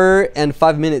 1 hour and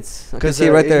 5 minutes. I can see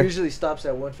it right there. It usually stops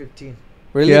at 1:15.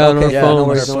 Really? Yeah, okay.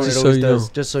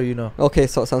 Just so you know. Okay,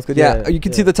 so it sounds good. Yeah, you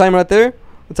can see the time right there.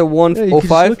 It's a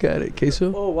 1:05. Look at it,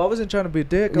 Queso. Oh, I wasn't trying to be a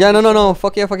dick. Yeah, no.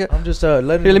 Fuck yeah. I'm just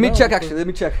letting. Here, let me check. Actually, let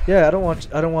me check. Yeah, I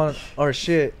don't want our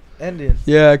shit ending.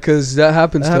 Yeah, because that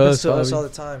happens to us all the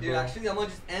time. Dude, actually, I'm gonna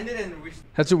just end it and.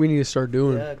 That's what we need to start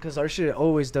doing. Yeah, because our shit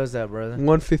always does that, brother.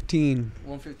 1:15.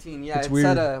 1:15. Yeah, it's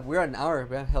weird. we're at an hour,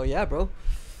 bro. Hell yeah, bro.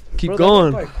 Keep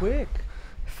going. Quite quick.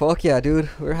 Fuck yeah, dude.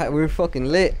 We're fucking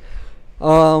lit.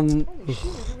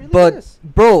 But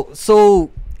bro,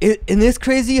 so isn't this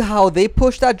crazy how they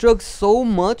push that drug so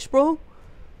much, bro?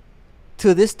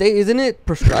 To this day, isn't it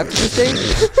prescribed to this day?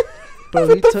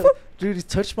 Bro, dude, he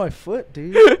touched my foot,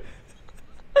 dude.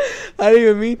 I didn't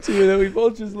even mean to. And then we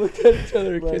both just looked at each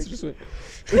other and just went.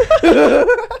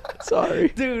 Sorry,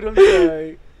 dude. I'm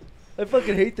sorry. I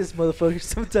fucking hate this motherfucker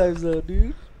sometimes, though,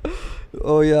 dude.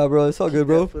 Oh yeah, bro. It's all good,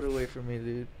 bro. Put away from me,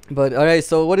 dude. But all right.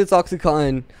 So what is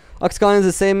OxyContin? OxyContin is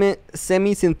a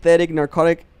semi-synthetic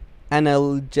narcotic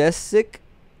analgesic,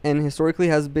 and historically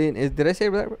has been. Did I say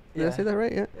that? Did I say that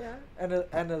right? Yeah. Yeah.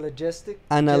 Analgesic.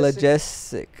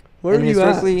 Analgesic. Where are you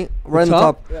historically, at? Right on the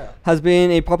top. Yeah. Has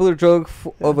been a popular drug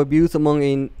of abuse among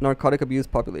a narcotic abuse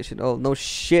population. Oh no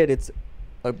shit! It's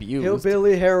abused.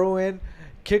 Hillbilly, heroin,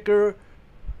 kicker,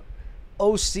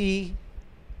 OC,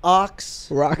 Ox,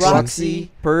 Roxy.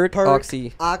 Perk,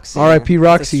 Oxy. Oxy. R.I.P. It's a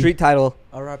Roxy. street title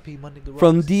R.I.P. Monday the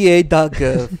from Roxy.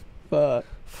 DA.gov.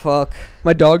 Fuck.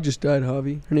 My dog just died,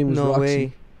 Javi. Her name was No Roxy.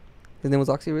 way. His name was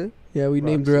Oxy, really? Yeah, we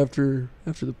named her after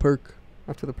the perk.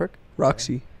 After the perk?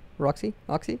 Roxy. Roxy?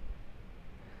 Oxy?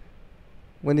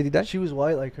 When did he die? She was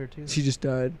white like her too. She just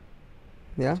died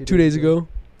Yeah? 2 days ago.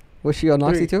 Was she on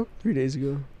Oxy too? 3 days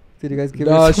ago. Did you guys give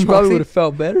her No, some she probably Oxy? would have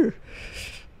felt better.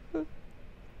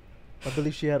 I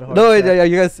believe she had a heart No, attack. yeah,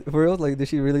 you guys, for real? Like, did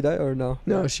she really die or no?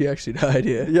 No, she actually died,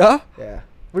 yeah. Yeah? Yeah.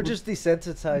 We're just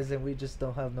desensitized and we just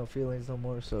don't have no feelings no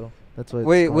more, so that's what.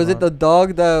 Wait, was it the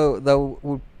dog that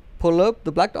would pull up?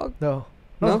 The black dog? No.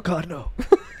 No? Oh God, no.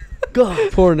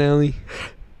 God. Poor Nelly.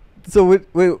 So,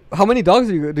 wait, how many dogs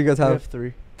do you guys We have? have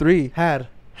 3. 3. Had.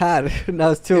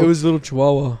 Now it's 2. It was a little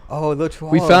chihuahua. Oh, the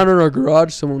chihuahua. We found her in our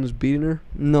garage. Someone was beating her.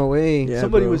 No way. Yeah,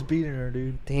 Somebody bro. was beating her,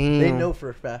 dude. Damn. They know for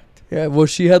a fact. Yeah, well,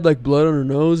 she had like blood on her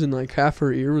nose and like half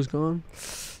her ear was gone.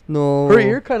 No. Her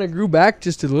ear kind of grew back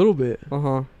just a little bit.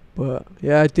 Uh-huh. But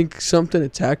yeah, I think something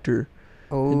attacked her.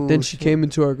 Oh, And then she shit. came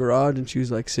into our garage and she was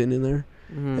like sitting in there.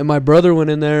 Mhm. And my brother went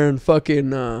in there and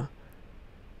fucking,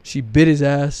 she bit his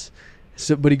ass.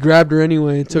 So, but he grabbed her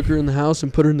anyway and took her in the house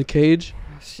and put her in the cage.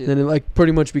 Shit. Then it like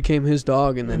pretty much became his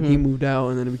dog, and then he Mhm. moved out,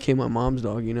 and then it became my mom's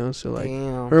dog, you know. So like,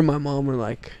 Damn. her and my mom were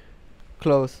like,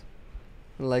 Close.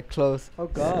 Like, close. Oh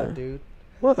God, Yeah. dude.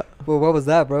 what? Well, what was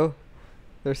that, bro?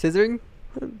 They're scissoring?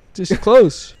 Just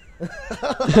close.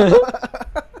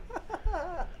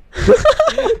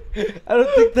 I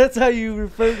don't think that's how you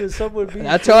refer to someone being.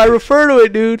 That's how I refer to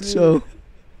it, dude. So,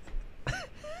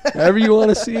 however you want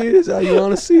to see it is how you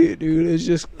want to see it, dude. It's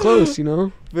just close, you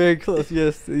know. Very close,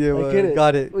 yes. Yeah, I get it.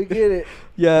 Got it. We get it.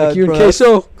 Yeah, Like you and bro,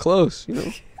 queso, close, you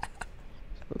know.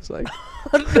 It's like,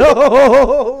 No,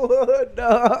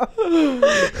 no.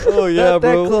 Oh, yeah, Not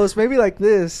bro. that close. Maybe like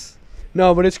this.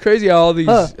 no, but it's crazy how all these.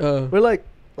 We're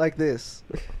like this.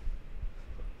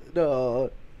 No.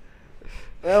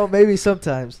 Well, maybe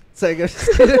sometimes. It's like, I'm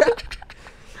just kidding.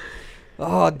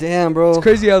 Oh, damn, bro. It's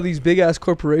crazy how these big ass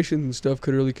corporations and stuff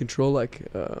could really control like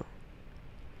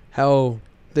how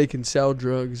they can sell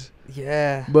drugs,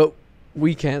 Yeah. but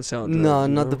we can't sell drugs. No, you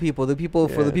not know? the people. The people,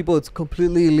 for the Yeah. people, it's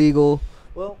completely illegal.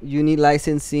 Well, You need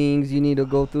licensings. You need to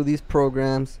go through these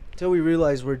programs. until we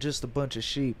realize we're just a bunch of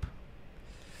sheep.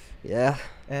 Yeah.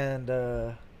 And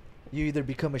you either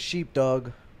become a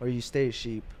sheepdog or you stay a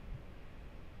sheep.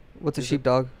 What's a Is it-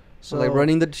 sheepdog? So Like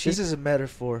running the sheep? This is a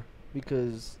metaphor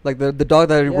because Like the dog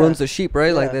that Yeah. runs the sheep,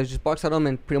 right? Like Yeah. that just barks at them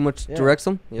and pretty much Yeah. directs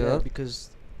them. yeah, Yeah. because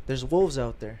there's wolves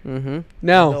out there. Mm-hmm.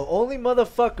 Now, The only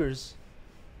motherfuckers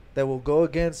that will go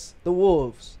against the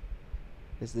wolves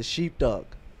is the sheepdog.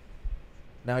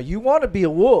 Now you want to be a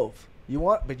wolf,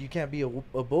 but you can't be a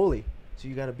bully. So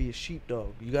you gotta be a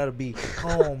sheepdog. You gotta be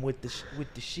calm with the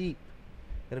sheep.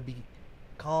 Gotta be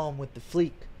calm with the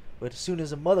fleek. But as soon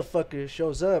as a motherfucker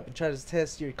shows up and tries to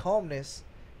test your calmness,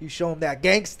 you show him that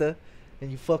gangster,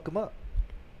 and you fuck him up.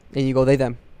 And you go they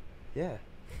them. Yeah.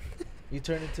 You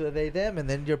turn into a they them, and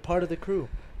then you're part of the crew.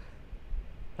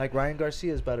 Like Ryan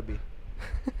Garcia's about to be.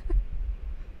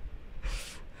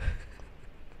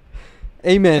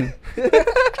 Amen. Hey,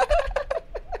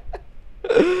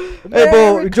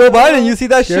 bro, Joe Biden, you see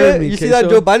that Share shit? me, You see that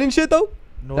queso. Joe Biden shit though?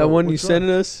 No, that one you which sent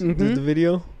us, Mhm. the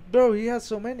video. Bro, he has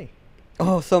so many.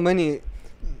 Oh, so many.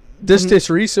 This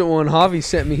recent one, Javi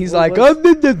sent me. He's What like, was-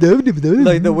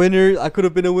 Like the winner, I could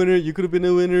have been a winner. You could have been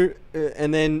a winner.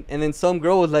 And then some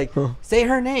girl was like, Huh. say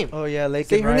her name. Oh yeah, Lake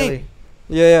Say and her Riley. name.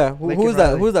 Yeah. Lake Who's and that?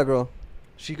 Riley. Who's that girl?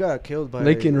 She got killed by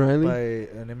Lake and Riley? by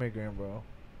an immigrant, bro.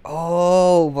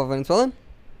 Oh, Venezuelan.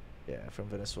 Yeah, from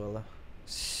Venezuela.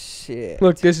 Shit.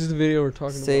 look, this is the video we're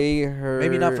talking Say her.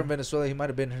 Maybe not from Venezuela. He might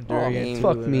have been Honduran. Oh,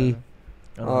 fuck me.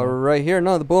 Right here.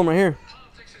 No, the boom right here.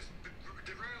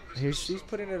 Here she's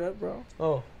putting it up, bro. about.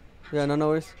 Oh, Yeah, no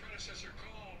worries. predecessor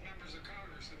called members of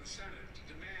Congress and the Senate to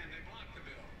demand they block the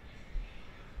bill.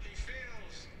 He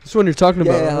fails this one you're talking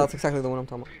Yeah, about. yeah, right? that's exactly the one I'm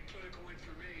talking to about. be a political win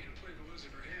for me and a political loser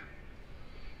for him.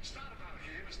 It's not about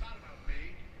him. It's not about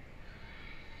me.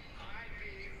 I'd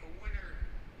be a winner,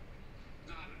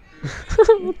 not a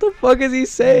loser. What the fuck is he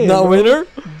saying? Not bro? winner.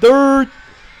 Dirt.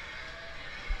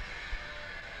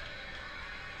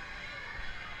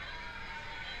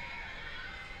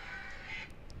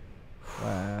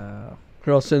 Wow.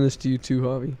 Here, I'll send this to you too,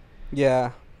 Javi.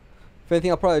 Yeah. If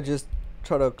anything, I'll probably just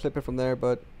try to clip it from there.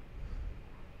 But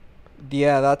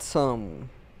yeah, that's fucking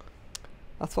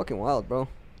wild, bro.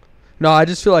 No, I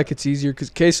just feel like it's easier because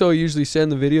Queso usually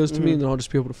send the videos to me, Mhm. and then I'll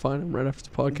just be able to find them right after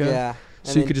the podcast. Yeah.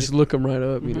 So you could just look them right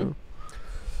up, you Mhm. know.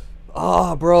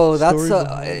 Oh, bro, that's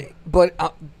Story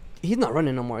but he's not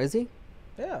running no more, is he?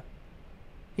 Yeah.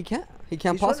 He can't. He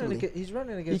can't possibly. He's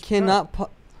running He against.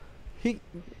 cannot.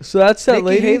 So that's that Nikki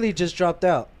lady. Haley just dropped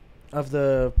out of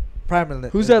the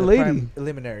Who's that lady?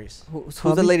 Preliminaries. Who's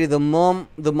the lady? The mom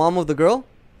of the girl?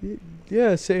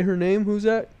 Yeah, say her name. Who's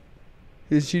that?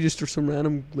 Is she just some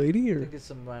random lady I or? think it's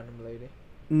some random lady.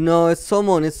 No, it's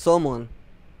someone. It's someone.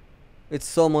 It's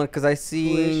someone because I Who is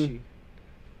see. she?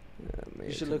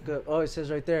 You should look up. Oh, it says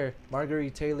right there,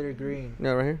 Marguerite Taylor Greene.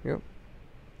 Yeah, right here. Yep.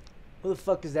 Who the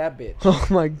fuck is that bitch? Oh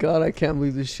my god, I can't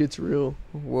believe this shit's real.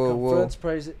 Whoa, whoa.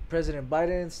 Confronts President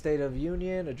Biden, State of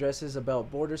Union, addresses about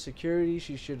border security.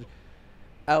 She should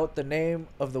out the name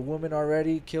of the woman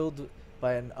already killed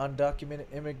by an undocumented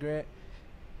immigrant.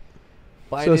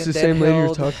 Biden So it's the then same lady you're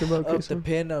held talking about, up the Queso?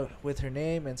 pin with her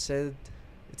name and said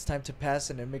it's time to pass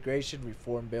an immigration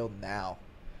reform bill now.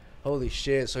 Holy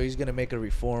shit! So he's gonna make a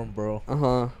reform, bro.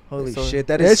 Holy shit!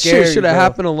 That That is scary. shit should have bro.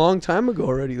 happened a long time ago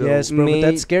already, though. Yes, bro, but Made-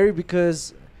 that's scary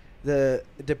because it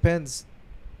depends.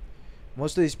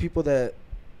 Most of these people that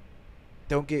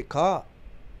don't get caught,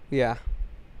 Yeah.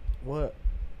 what?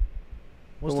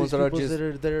 Most The of ones these that are people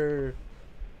just- that are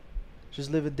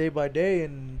just living day by day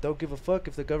and don't give a fuck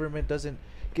if the government doesn't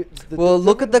get. Well,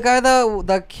 look at the guy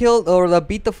that killed or that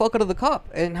beat the fuck out of the cop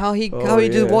and how he Oh,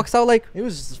 just yeah. walks out like. It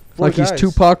was four Like guys. he's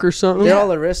Tupac or something. They're Yeah.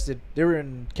 all arrested. They were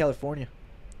in California.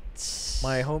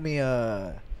 My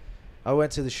homie, I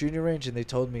went to the shooting range and they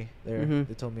told me there. Mhm.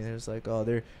 They told me there's like, oh,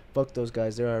 they're fuck those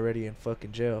guys. They're already in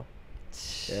fucking jail.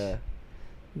 Yeah.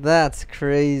 That's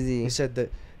crazy. He said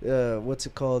that what's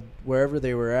it called? Wherever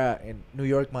they were at, and New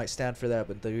York might stand for that,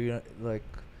 but like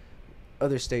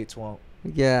other states won't.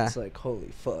 Yeah. It's like holy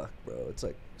fuck, bro. It's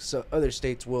like so other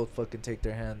states will fucking take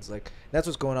their hands. Like that's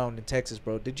what's going on in Texas,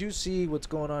 bro. Did you see what's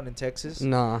going on in Texas?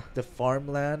 Nah. The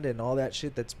farmland and all that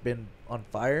shit that's been on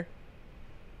fire.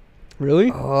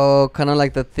 Really? Oh, kind of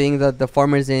like the thing that the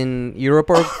farmers in Europe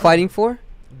are fighting for.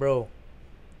 Bro,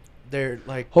 they're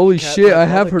like Holy shit, like I all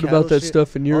have the heard about cattle that shit,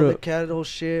 stuff in all the Europe. cattle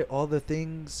shit, all the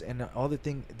things, and all the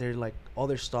thing. They're like all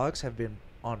their stocks have been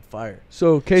on fire.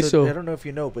 So, okay, I so don't know if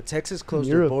you know, but Texas closed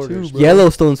Europe their borders. too, bro.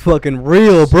 Yellowstone's fucking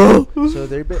real, bro. So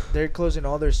they're closing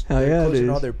all their Hell yeah, it closing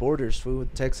all is. their borders.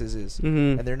 Food Texas is,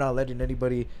 Mhm. and they're not letting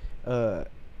anybody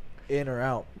in or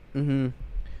out. Mhm.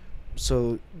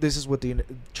 So this is what the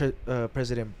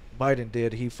President Biden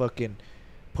did. He fucking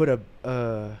put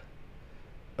a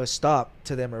stop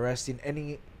to them arresting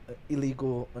any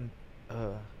illegal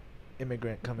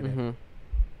immigrant coming in. Mhm.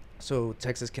 So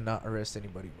Texas cannot arrest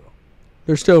anybody, bro.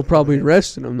 they're still probably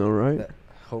arresting them, though, right? That,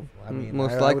 hope. I mean,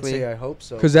 Most I would likely. say I hope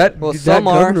so. Because that Well, that some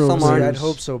are, governor some over aren't. there I'd is-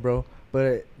 hope so, bro.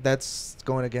 But that's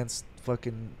going against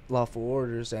fucking lawful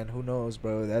orders, and who knows,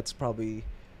 bro? That's probably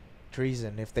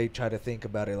treason if they try to think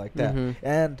about it like that. Mhm.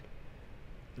 And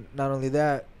not only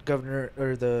that, governor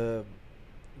or the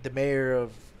mayor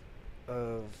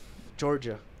of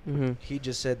Georgia, Mhm. he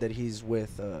just said that he's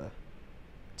with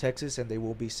Texas, and they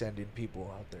will be sending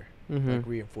people out there, Mhm. like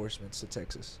reinforcements to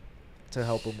Texas, to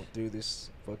help them through this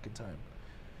fucking time.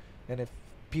 And if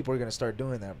people are gonna start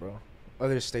doing that, bro,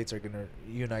 other states are gonna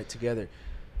unite together.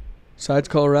 Besides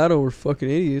Colorado, we're fucking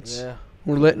idiots. Yeah.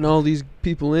 We're letting all these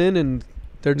people in, and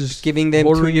they're just Giving them 2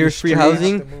 ordering the years free streets.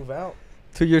 housing. To move out.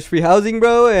 2 years free housing,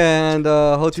 bro, and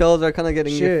hotels are kind of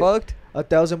getting Shit. fucked.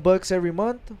 $1,000 every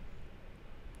month.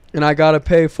 And I gotta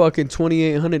pay fucking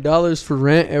 $2,800 for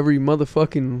rent every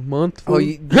motherfucking month. Oh, fool.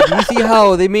 you see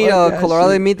how they made Fuck that Colorado?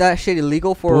 They shit. made that shit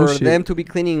illegal for Bullshit. them to be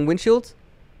cleaning windshields.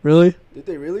 Really? Did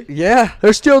they really? Yeah,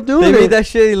 They're still doing they it. made that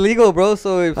shit illegal, bro.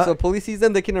 So if I- the police sees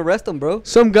them, they can arrest them, bro.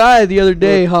 Some guy the other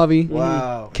day, Javi,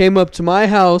 Wow. came up to my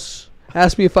house,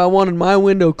 asked me if I wanted my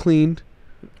window cleaned,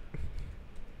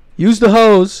 used the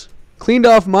hose, cleaned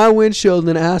off my windshield, and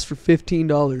then asked for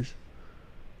 $15.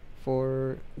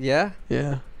 For yeah,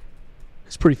 Yeah.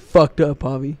 It's pretty fucked up,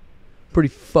 Javi. Pretty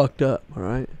fucked up, all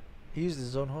right? He used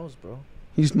his own hose, bro.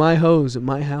 Used my hose at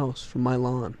my house from my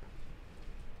lawn.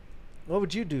 What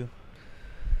would you do?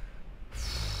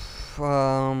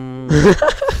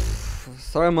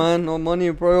 sorry, man, no money,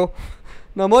 bro.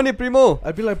 No money, primo.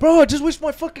 I'd be like, bro, I just wish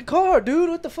my fucking car, dude.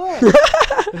 What the fuck?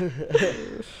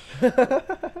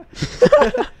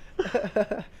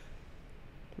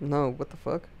 No, what the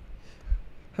fuck?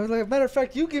 I was like, matter of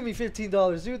fact, you give me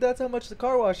 $15, dude. That's how much the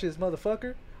car wash is,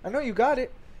 motherfucker. I know you got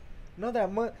it. I know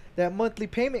that monthly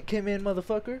payment came in,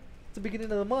 motherfucker. It's the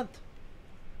beginning of the month.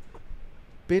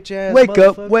 Bitch ass. Wake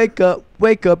up, motherfucker. wake up,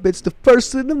 wake up. It's the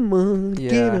first of the month.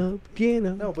 Get Yeah. up, get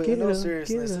up. No, but get in no up,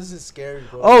 seriousness, get up. this is scary,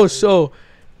 bro. Oh, You're so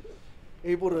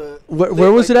able to.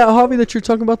 where was it at, Javi, that you're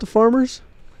talking about the farmers?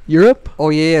 Europe? Oh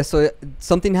yeah, yeah. So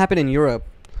something happened in Europe.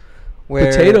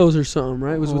 where potatoes or something,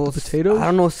 right? Was with the potatoes? I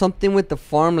don't know, something with the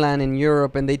farmland in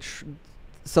Europe, and they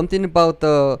something about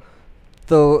the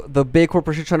big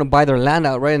corporation trying to buy their land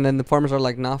out, right? And then the farmers are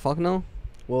like, nah, fuck no.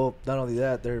 Well, not only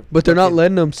that, they're not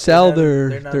letting them sell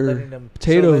their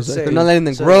potatoes. So they're not letting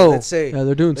them grow. Let's say,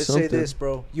 they're doing let's something. say this,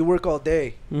 bro. You work all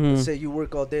day. Mm-hmm. Let's say you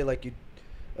work all day, like you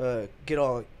get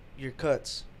all your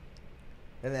cuts,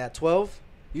 and then at 12,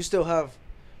 you still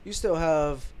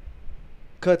have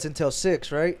cuts until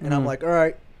 6, right? And I'm like, all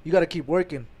right, you got to keep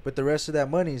working, but the rest of that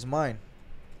money is mine.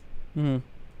 Mm-hmm.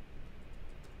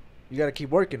 You got to keep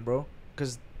working, bro,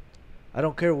 because I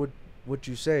don't care what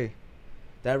you say.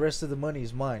 That rest of the money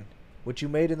is mine. What you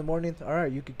made in the morning, all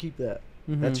right, you could keep that.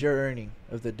 Mm-hmm. That's your earning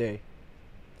of the day.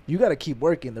 You got to keep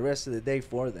working the rest of the day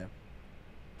for them.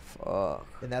 Fuck.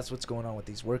 And that's what's going on with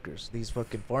these workers, these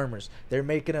fucking farmers. They're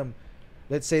making them,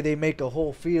 let's say they make a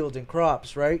whole field and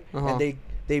crops, right? And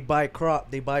they buy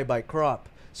by crop.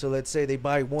 So let's say they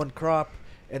buy one crop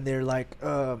and they're like,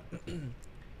 all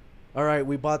right,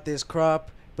 we bought this crop,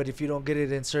 but if you don't get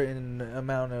it in certain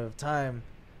amount of time,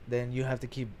 then you have to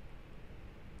keep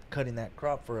cutting that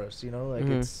crop for us, you know? Like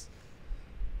it's,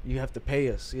 you have to pay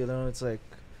us, you know? It's like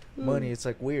money. It's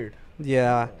like weird.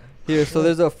 Yeah. Here, so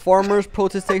there's a farmers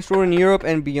protest takes root in Europe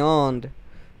and beyond.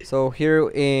 So here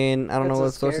in, I don't know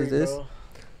what source is this.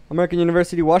 American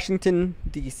University, Washington,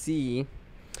 D.C.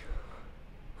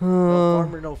 No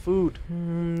farmer, no food.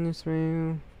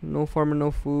 No farmer,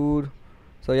 no food.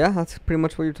 So yeah, that's pretty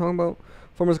much what you're talking about.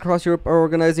 Farmers across Europe are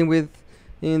organizing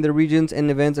in the regions and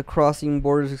events crossing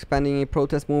borders, expanding a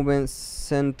protest movement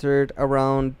centered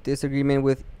around disagreement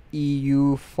with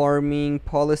EU farming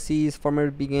policies.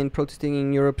 Farmers began protesting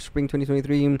in Europe spring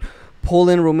 2023. In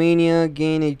Poland, Romania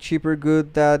gained a cheaper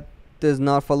good that does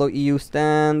not follow EU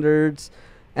standards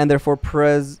and therefore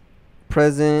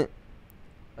present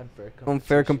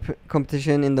unfair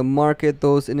competition in the market.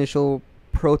 Those initial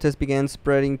protests began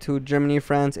spreading to Germany,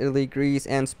 France, Italy, Greece,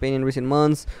 and Spain in recent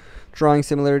months, drawing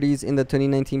similarities in the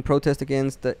 2019 protest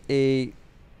against a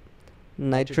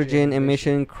nitrogen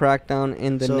emission crackdown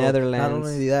in the Netherlands. Not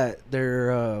only that,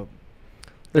 their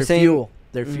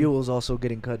fuel is also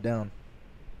getting cut down.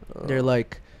 They're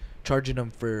like charging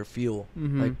them for fuel,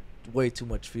 like way too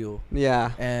much fuel.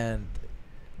 Yeah, and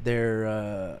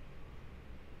they're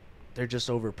just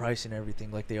overpricing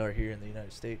everything like they are here in the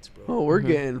United States, bro. Oh, we're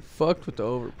getting fucked with the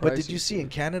overpricing. But did you see in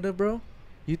Canada, bro?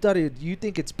 You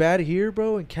think it's bad here,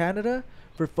 bro, in Canada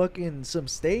for fucking some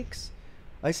steaks?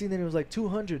 I seen that it was like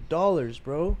 $200,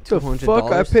 bro. The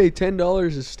fuck? I pay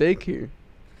 $10 a steak here.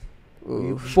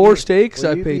 4 steaks,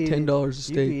 I pay $10 a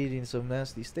steak. You be eating some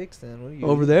nasty steaks then. What are you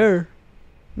over eating? there?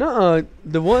 Nuh-uh.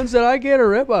 The ones that I get are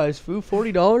ribeyes, fool.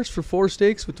 $40 for 4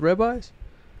 steaks with ribeyes.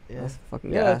 Yeah, that's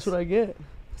fucking gas. That's what I get.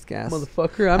 That's gas,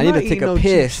 motherfucker. I need to take a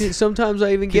piss. Shit. Sometimes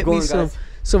I even get me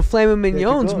some flaming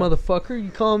mignons, motherfucker.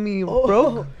 You call me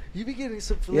broke? You be getting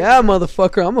some. Yeah,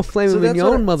 motherfucker. I'm a flaming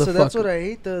mignon, motherfucker. So that's what I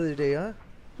ate the other day, huh?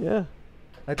 Yeah.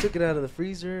 I took it out of the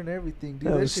freezer and everything,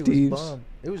 dude. That shit Steve's. was bomb.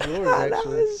 It was yours, actually. That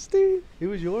was Steve. It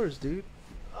was yours, dude.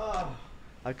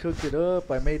 I cooked it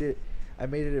up. I made it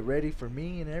ready for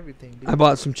me and everything, dude. I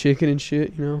bought some chicken and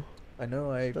shit, you know. I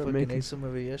know. I fucking ate some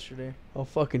of it yesterday. I'll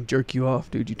fucking jerk you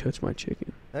off, dude. You touch my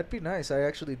chicken. That'd be nice. I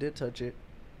actually did touch it.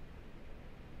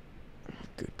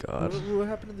 Good God. What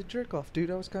happened to the jerk off, dude?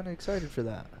 I was kind of excited for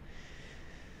that.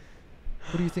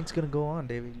 What do you think's gonna go on,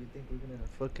 David? Do you think we're gonna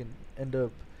fucking end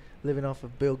up living off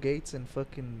of Bill Gates and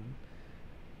fucking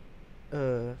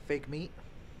fake meat?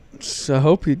 So I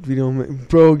hope we don't,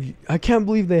 bro. I can't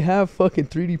believe they have fucking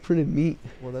 3D printed meat.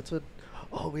 Well, that's what.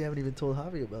 Oh, we haven't even told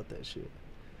Javi about that shit.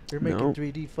 They're making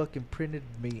 3D fucking printed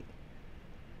meat.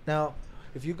 Now,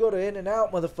 if you go to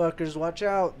In-N-Out, motherfuckers, watch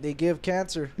out. They give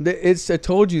cancer. I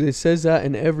told you, it says that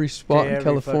in every spot in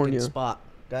California. Every spot.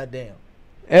 Goddamn.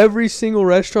 Every single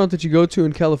restaurant that you go to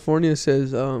in California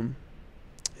says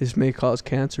this may cause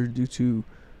cancer due to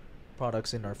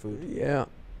products in our food. Yeah.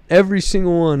 Every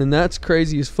single one, and that's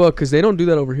crazy as fuck because they don't do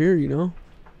that over here, you know.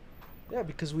 Yeah,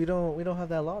 because we don't have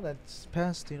that law that's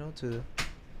passed, you know,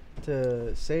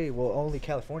 to say, well, only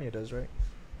California does, right?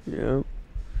 Yeah.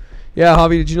 Yeah,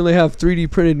 Javi, did you know they have 3D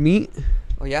printed meat?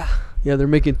 Oh yeah. Yeah, they're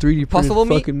making 3D printed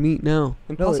fucking meat now.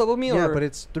 Impossible meat? Yeah, but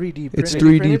it's 3D printed. It's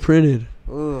 3D printed.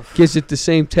 Oof. Gives it the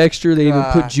same texture. They even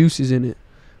put juices in it.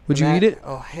 Would you eat it?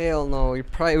 Oh hell no! You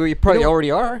probably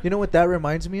already are. You know what that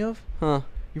reminds me of? Huh?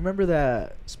 You remember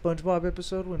that SpongeBob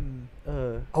episode when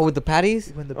with the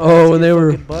patties? When they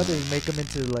were butter, you make them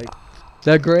into like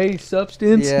that gray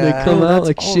substance. Yeah. They come out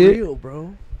like all shit. Real,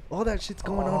 bro. All that shit's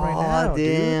going on right now,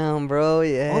 damn, dude. bro.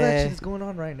 Yeah. All that shit's going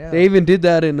on right now. They even did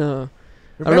that in I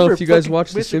don't know if you guys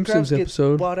watched the Simpsons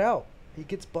episode. Bought out. He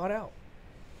gets bought out.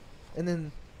 and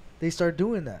then they start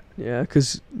doing that. Yeah,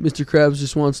 because Mr. Krabs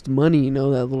just wants the money, you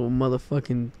know, that little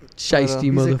motherfucking shiesty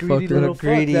He's a greedy motherfucker. little fuck.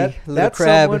 Greedy little That's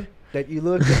crab. someone that you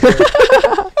look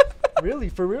at. Really,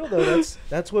 for real though,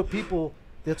 that's what people.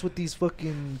 That's what these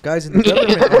fucking guys in the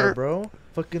government are, bro.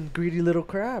 Fucking greedy little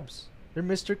crabs. They're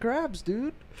Mr. Krabs,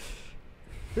 dude.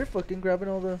 They're fucking grabbing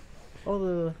all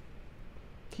the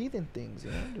heathen things, you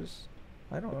know. Just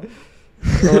I don't know.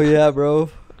 Oh yeah,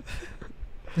 bro.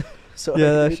 So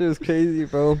Yeah, that shit was crazy,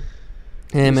 bro.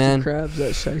 Hey Mr. man. Krabs,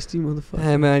 that shiesty motherfucker.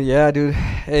 Hey man, yeah, dude.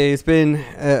 Hey, it's been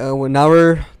 1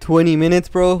 hour 20 minutes,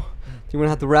 bro. You're gonna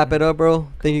have to wrap it up, bro.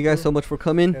 Thank you guys so much for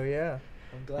coming. Hell yeah.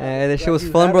 I'm glad. That shit glad was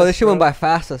you fun, had bro. us, This shit went by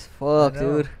fast as fuck, I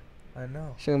know. dude. I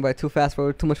know. Shit went by too fast,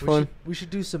 bro. Too much fun. We should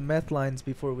do some meth lines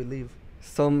before we leave.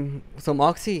 Some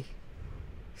oxy.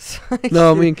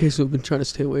 No, me and Queso have been trying to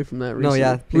stay away from that recently. No,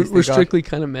 yeah, please, We're thank God. strictly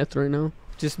kind of meth right now.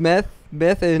 Just meth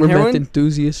and We're heroin. meth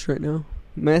enthusiasts right now.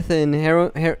 Meth and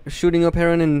heroin, shooting up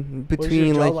heroin in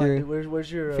between like jawline, your dude?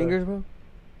 Where's your fingers, bro.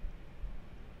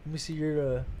 Let me see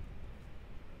your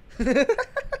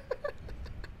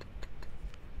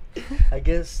I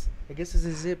guess this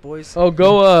is it, boys. Oh,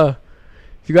 go,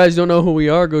 if you guys don't know who we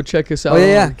are, go check us out. Oh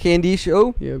yeah, on, Candy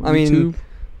Show. yeah, I mean, YouTube.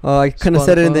 I kind of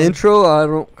said it in the Spotify. intro. I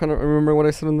don't kind of remember what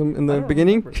I said in the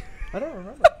beginning. I don't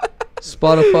remember.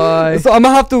 Spotify. So I'm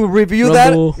gonna have to review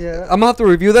Rumble. Yeah. I'm gonna have to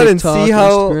review that TikTok, and see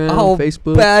how Instagram,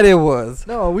 Facebook. bad it was.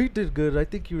 No, we did good. I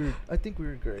think we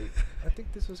were great. I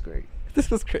think this was great. This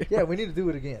was great. Yeah, we need to do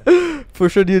it again. For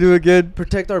sure, you do it good.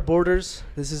 Protect our borders.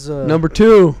 This is Number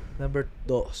 2. number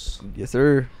dos. Yes,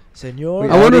 sir. Senor. We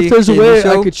I wonder if there's a Candy way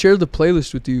Show. I could share the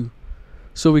playlist with you,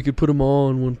 so we could put them all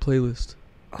in one playlist.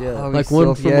 Yeah. Oh, Like we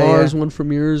one so- from yeah, ours, yeah. one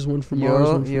from yours, one from ours,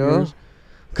 one from Yo. yours.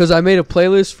 Because I made a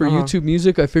playlist for Uh-huh. YouTube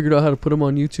Music. I figured out how to put them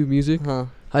on YouTube Music. Huh.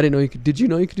 I didn't know you could. Did you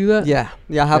know you could do that? Yeah,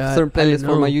 I have Yeah, certain I didn't playlists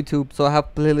for my know. YouTube. So I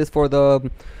have playlists for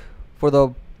the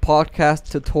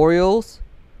podcast tutorials,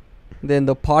 then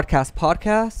the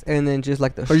podcast, and then just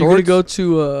like the Are shorts. you gonna go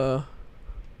to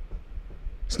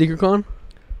SneakerCon?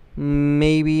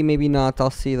 Maybe not. I'll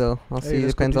see though. I'll see. Hey,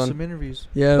 let's go Depends do on. some interviews.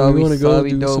 Yeah, That'll we be want to go that'll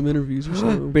be do dope. some interviews or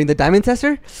something. Bring the diamond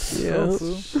tester. Yeah. Go,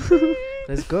 fool.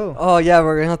 Let's go. Oh yeah,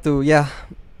 we're gonna have to. Yeah.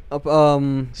 See Yeah,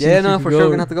 if you no, can for go. sure we're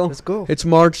gonna have to go. Let's go. It's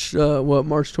March.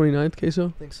 March 29th, Queso?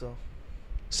 I think so.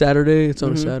 Saturday. It's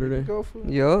on a Mhm. Saturday. Go, fool.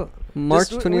 Yo,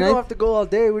 March We don't 29th. have to go all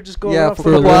day. We just go Yeah, around for a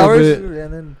couple little hours, bit.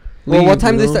 and then Well, Leave, what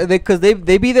time you know? because they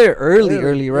be there early,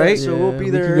 Yeah, right? so we'll be we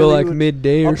there could go early like with-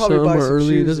 midday I'll or probably something, buy or some early.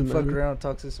 It shoes doesn't and fuck matter. around,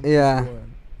 talk to some Yeah. people,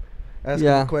 and ask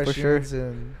Yeah, them for questions sure.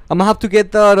 and I'm gonna have to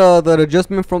get that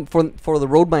adjustment for the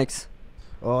Rode mics.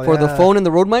 For the phone and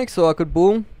the Rode mic, so I could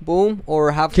boom, or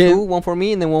have Can- 2, one for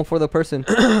me and then one for the person.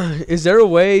 Is there a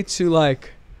way to like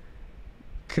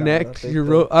connect think your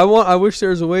so. Rode? I wish there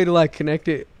was a way to like connect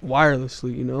it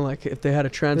wirelessly. You know, like if they had a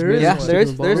transmitter. Yeah, stick there in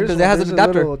is, the there is, bottom. because it has an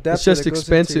adapter. It's just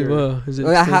expensive. Is it?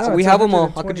 Oh, yeah, expensive? we it's have them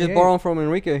all. I could just 128. borrow them from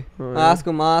Enrique. Oh, I yeah.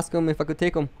 ask him if I could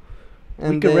take them.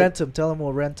 We can rent them. Tell them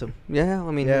we'll rent them. Yeah,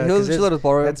 I mean, Yeah, he'll 'cause just let us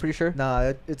borrow. I'm that's- pretty sure.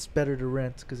 Nah, it's better to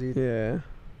rent because Yeah.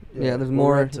 Yeah, there's we'll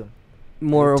more- rent 'em.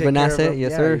 More You of take an care asset, 'em,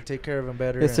 yes yeah, sir. You take care of them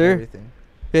better. Yes, and sir. Everything.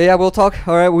 Yeah, we'll talk.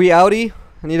 All right, we outie.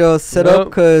 I need to set Yep. up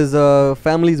because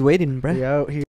family's waiting, bruh. We out here.